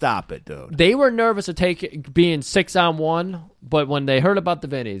can't stop it, dude. They were nervous to take being 6-on-1, but when they heard about the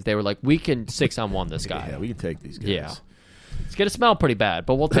Vinnies, they were like, "We can 6-on-1 this guy." Yeah, we can take these guys. Yeah. It's going to smell pretty bad,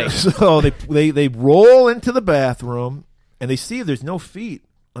 but we'll take it. So they roll into the bathroom, and they see there's no feet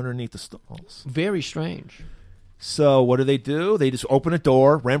underneath the stalls. Very strange. So what do? They just open a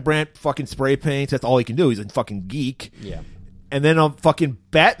door. Rembrandt fucking spray paints. That's all he can do. He's a fucking geek. Yeah. And then a fucking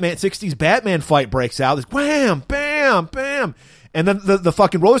 60s Batman fight breaks out. There's wham, bam, bam. And then the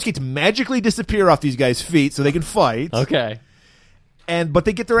fucking roller skates magically disappear off these guys' feet so they can fight. Okay. But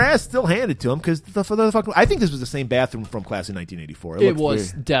they get their ass still handed to them because I think this was the same bathroom from Class of 1984. It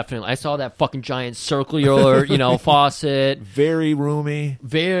was definitely. I saw that fucking giant circular, faucet. Very roomy.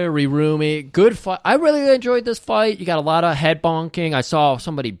 Very roomy. Good fight. I really enjoyed this fight. You got a lot of head bonking. I saw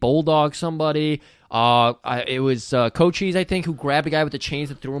somebody bulldog somebody. It was Cochise, I think, who grabbed a guy with the chains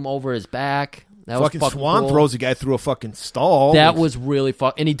and threw him over his back. That fucking was Swan cool. throws a guy through a fucking stall. That was really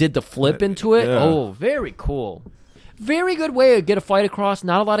fun. And he did the flip into it. Yeah. Oh, very cool. Very good way to get a fight across.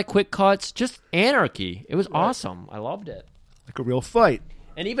 Not a lot of quick cuts. Just anarchy. It was awesome. I loved it. Like a real fight.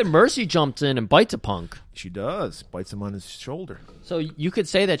 And even Mercy jumps in and bites a punk. She does. Bites him on his shoulder. So you could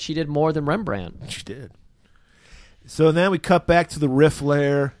say that she did more than Rembrandt. She did. So then we cut back to the Riff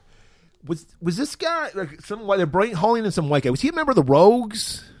Lair. Was this guy like they're hauling in some white guy? Was he a member of the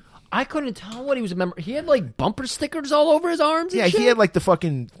Rogues? I couldn't tell what he was a member. He had like bumper stickers all over his arms. Yeah, and shit? he had like the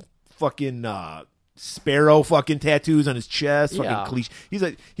fucking sparrow fucking tattoos on his chest. Fucking Yeah. cliche.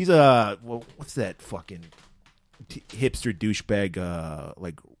 He's a what's that fucking hipster douchebag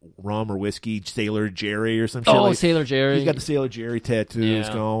like rum or whiskey Sailor Jerry or some shit. Oh, like, Sailor Jerry. He's got the Sailor Jerry tattoos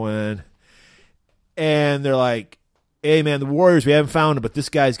Yeah. going. And they're like, hey, man, the Warriors, we haven't found him, but this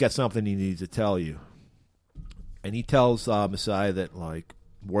guy's got something he needs to tell you. And he tells Messiah that, like,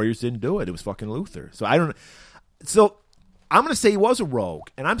 Warriors didn't do it. It was fucking Luther. So I'm going to say he was a rogue.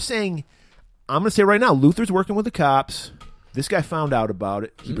 And I'm going to say right now, Luther's working with the cops. This guy found out about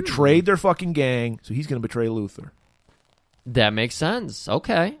it. He betrayed their fucking gang, so he's going to betray Luther. That makes sense.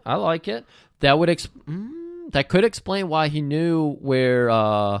 Okay, I like it. That would that could explain why he knew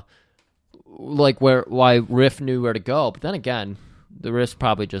why Riff knew where to go. But then again, the Riff's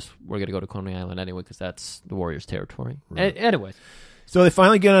probably just we're gonna go to Coney Island anyway because that's the Warriors' territory. Right. Anyways, so they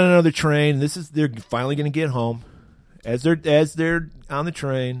finally get on another train. They're finally going to get home. As they're on the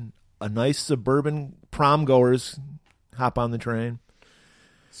train, a nice suburban prom goers hop on the train.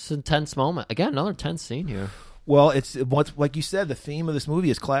 It's a tense moment. Again, another tense scene here. Well, it's like you said, the theme of this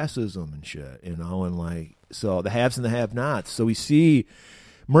movie is classism and shit, and like so the haves and the have-nots. So we see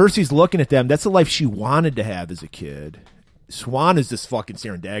Mercy's looking at them. That's the life she wanted to have as a kid. Swan is just fucking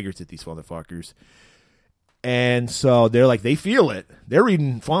staring daggers at these motherfuckers. And so they're like, they feel it. They're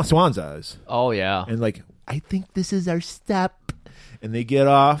reading Swan's eyes. Oh, yeah. And like, I think this is our step. And they get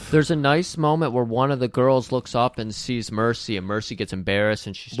off. There's a nice moment where one of the girls looks up and sees Mercy, and Mercy gets embarrassed,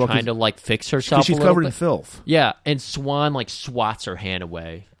 and she's trying to like fix herself. She's a little covered bit. in filth. Yeah, and Swan like swats her hand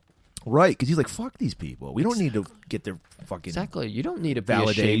away. Right, because he's like, fuck these people. We don't need to get their fucking Exactly. You don't need to be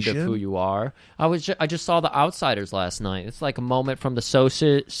ashamed of who you are. I just saw The Outsiders last night. It's like a moment from the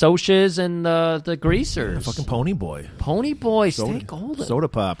Socs and the Greasers. Yeah, fucking Pony Boy. Pony Boy, stay golden. Soda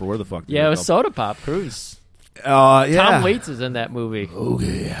Pop, or where the fuck? Yeah, it was Soda Pop Cruise. Yeah. Tom Waits is in that movie. Oh,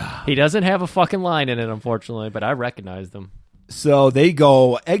 yeah. He doesn't have a fucking line in it, unfortunately, but I recognized him. So they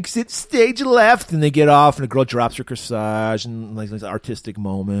go exit stage left, and they get off, and the girl drops her corsage, and like an artistic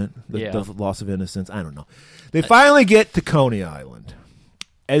moment, the loss of innocence. I don't know. They finally get to Coney Island.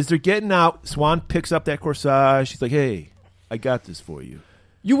 As they're getting out, Swan picks up that corsage. She's like, "Hey, I got this for you.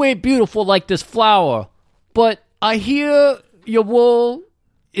 You ain't beautiful like this flower, but I hear your wool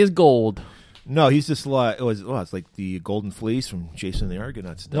is gold." No, he's just like it's like the Golden Fleece from Jason and the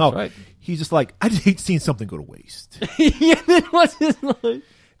Argonauts. No, right. He's just like, I just hate seeing something go to waste. Yeah, that was his line.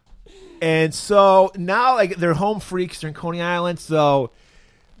 And so now, like, they're home freaks. They're in Coney Island, so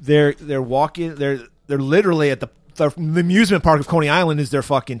they're walking. They're literally at the amusement park of Coney Island is their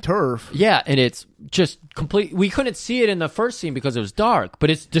fucking turf. Yeah, and it's just complete. We couldn't see it in the first scene because it was dark, but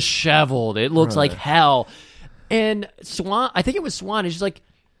it's disheveled. It looks like hell. And Swan, I think it was Swan, is just like,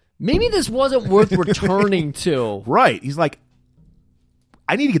 maybe this wasn't worth returning to. Right. He's like,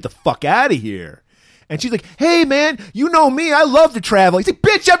 I need to get the fuck out of here. And she's like, hey, man, you know me. I love to travel. He's like,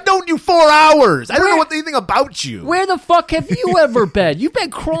 bitch, I've known you 4 hours. I don't know anything about you. Where the fuck have you ever been? You've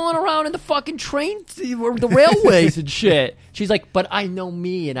been crawling around in the fucking train, the railways and shit. She's like, but I know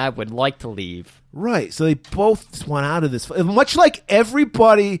me and I would like to leave. Right. So they both want out of this. Much like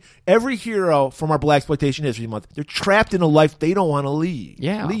everybody, every hero from our Blaxploitation History Month, they're trapped in a life they don't want to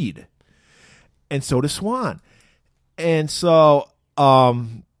lead. And so does Swan. And so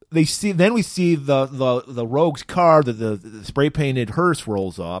we see the rogue's car, the spray painted hearse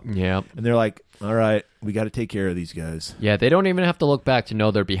rolls up. Yeah. And they're like, all right, we got to take care of these guys. Yeah, they don't even have to look back to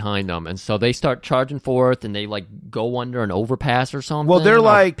know they're behind them. And so they start charging forth and they like go under an overpass or something. Well, they're or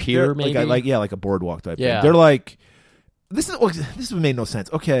like pier, they're maybe. like a boardwalk type Yeah. thing. They're like, this made no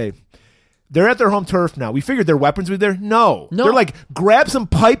sense. Okay. They're at their home turf now. We figured their weapons were there. No. They're like, grab some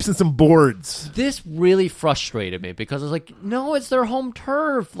pipes and some boards. This really frustrated me because I was like, no, it's their home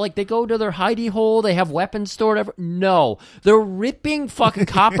turf. Like, they go to their hidey hole. They have weapons stored. No. They're ripping fucking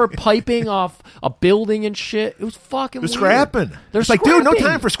copper piping off a building and shit. It was fucking They're weird. scrapping. They're It's like, dude, no scrapping.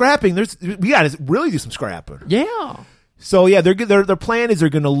 time for scrapping. We got to really do some scrapping. Yeah. So, yeah, their plan is they're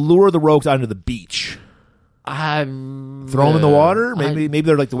going to lure the rogues onto the beach. Throw them in the water? Maybe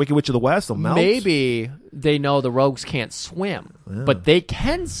they're like the Wicked Witch of the West. They'll melt. Maybe they know the rogues can't swim, but they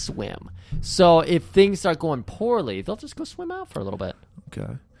can swim. So if things start going poorly, they'll just go swim out for a little bit.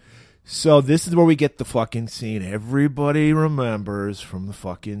 Okay. So this is where we get the fucking scene everybody remembers from the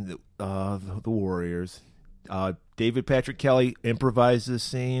fucking the Warriors. David Patrick Kelly improvised this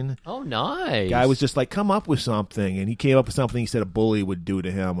scene. Oh, nice. Guy was just like, come up with something, and he came up with something he said a bully would do to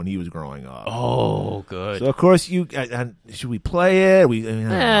him when he was growing up. Oh, good. So of course should we play it?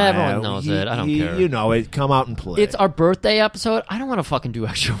 Everyone knows it. I don't care. You know it. Come out and play. It's our birthday episode. I don't want to fucking do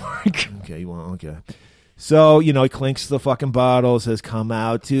extra work. Okay, well, okay. So, he clinks the fucking bottle, says, come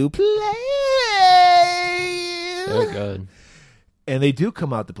out to play. Very good. And they do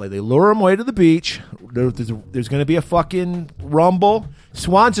come out to play. They lure him away to the beach. There's going to be a fucking rumble.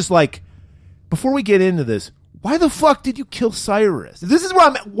 Swan's just like, before we get into this, why the fuck did you kill Cyrus? This is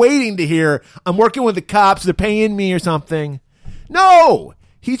what I'm waiting to hear. I'm working with the cops. They're paying me or something. No.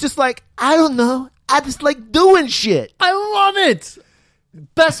 He's just like, I don't know. I just like doing shit. I love it.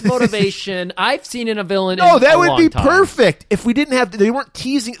 Best motivation I've seen in a villain. No, in that a would long be time. perfect if we didn't have. They weren't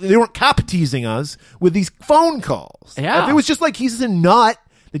cop teasing us with these phone calls. Yeah. If it was just like he's a nut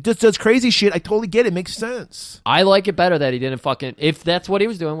that just does crazy shit, I totally get it. It makes sense. I like it better that he didn't fucking. If that's what he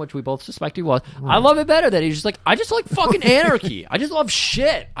was doing, which we both suspect he was, I love it better that he's just like, I just like fucking anarchy. I just love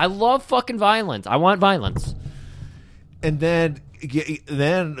shit. I love fucking violence. I want violence. And then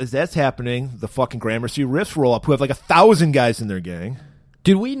as that's happening, the fucking Gramercy Riffs roll up, who have like 1,000 guys in their gang.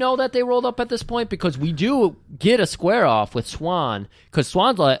 Did we know that they rolled up at this point? Because we do get a square off with Swan. Because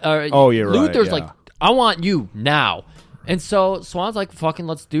Swan's like, oh, you're right. Luther's yeah. like, I want you now. And so Swan's like, fucking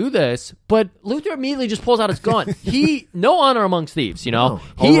let's do this. But Luther immediately just pulls out his gun. No honor amongst thieves, No.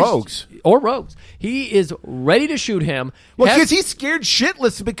 Or rogues. He is ready to shoot him. Well, because he's scared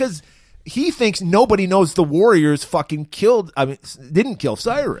shitless because he thinks nobody knows the Warriors didn't kill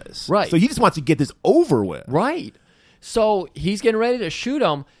Cyrus. Right. So he just wants to get this over with. Right. So he's getting ready to shoot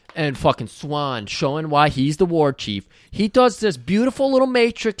him, and fucking Swan showing why he's the war chief. He does this beautiful little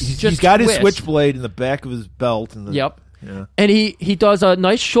matrix. He's got his switchblade in the back of his belt. Yep. Yeah. And he does a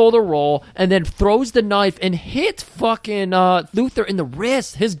nice shoulder roll and then throws the knife and hits fucking Luther in the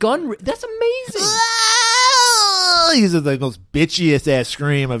wrist. His gun. That's amazing. He's the most bitchiest ass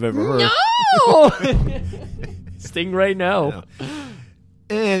scream I've ever heard. No. Stingray, no. Yeah.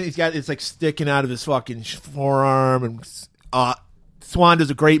 And it's like sticking out of his fucking forearm, and Swan does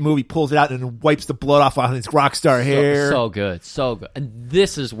a great move. He pulls it out and wipes the blood off on his rock star hair. So good, so good. And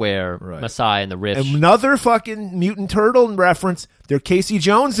this is where Messiah and the Rift. Another fucking mutant turtle reference. They're Casey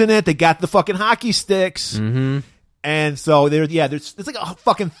Jones in it. They got the fucking hockey sticks. Mm-hmm. And so there's like a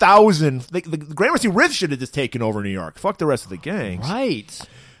fucking 1,000. The Gramercy Rift should have just taken over New York. Fuck the rest of the gangs. Right.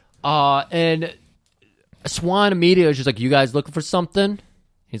 And Swan immediately was just like, you guys looking for something?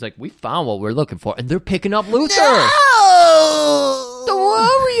 He's like, we found what we're looking for. And they're picking up Luther. No! The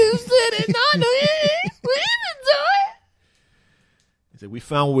Warriors did it. Not we didn't do it. He said, we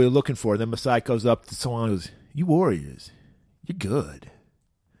found what we were looking for. Then Messiah goes up to Swan and goes, you Warriors, you're good.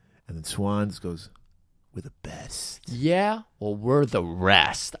 And then Swan goes, we're the best. Yeah, well, we're the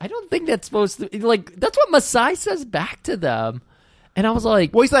rest. I don't think that's supposed to... Like, that's what Messiah says back to them. And I was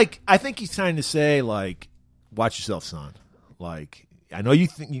like... Well, he's like, I think he's trying to say, like, watch yourself, son. Like... I know you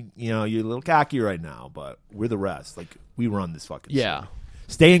think you're a little cocky right now, but we're the rest. Like, we run this fucking city.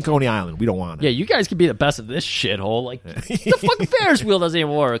 Stay in Coney Island. We don't want it. Yeah, you guys can be the best of this shithole. Like, the fucking Ferris wheel doesn't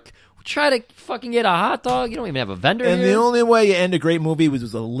even work. We try to fucking get a hot dog. You don't even have a vendor And here. the only way you end a great movie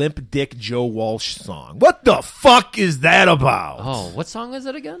was a Limp Dick Joe Walsh song. What the fuck is that about? Oh, what song is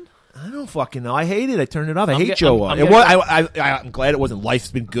it again? I don't fucking know. I hate it. I turned it off. I hate Joe Joe Walsh. I'm glad it wasn't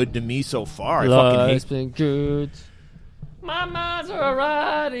Life's Been Good to Me so far. Life's been good. My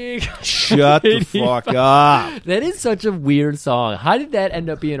Maserati. Shut the fuck up. That is such a weird song. How did that end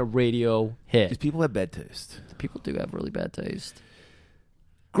up being a radio hit? Because people have bad taste. People do have really bad taste.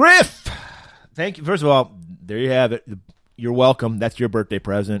 Griff, thank you. First of all, there you have it. You're welcome. That's your birthday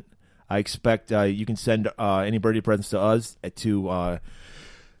present. I expect you can send any birthday presents to us to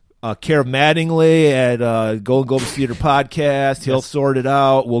care of Mattingly at Golden Globe Theater Podcast. He'll sort it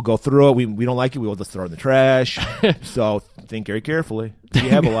out. We'll go through it. We don't like it. We'll just throw it in the trash. So think very carefully.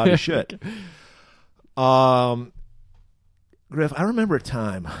 You have a lot of shit. Griff, I remember a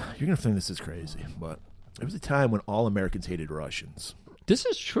time. You're going to think this is crazy, but there was a time when all Americans hated Russians. This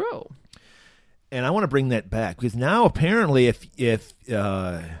is true. And I want to bring that back because now apparently if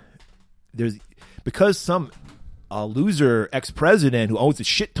there's because some loser ex-president who owes a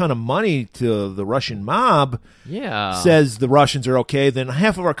shit ton of money to the Russian mob says the Russians are okay, then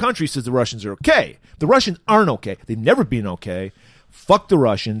half of our country says the Russians are okay. The Russians aren't okay. They've never been okay. Fuck the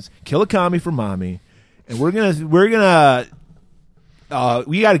Russians. Kill a commie for mommy. And we got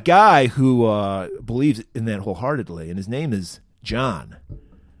a guy who believes in that wholeheartedly, and his name is John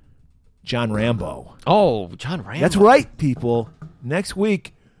Rambo. Oh, John Rambo. That's right, people. Next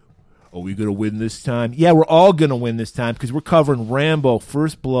week, are we going to win this time? Yeah, we're all going to win this time because we're covering Rambo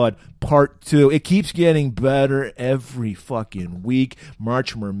First Blood Part 2. It keeps getting better every fucking week.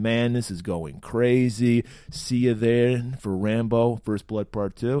 March Madness is going crazy. See you there for Rambo First Blood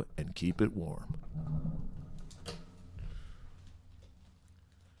Part 2, and keep it warm.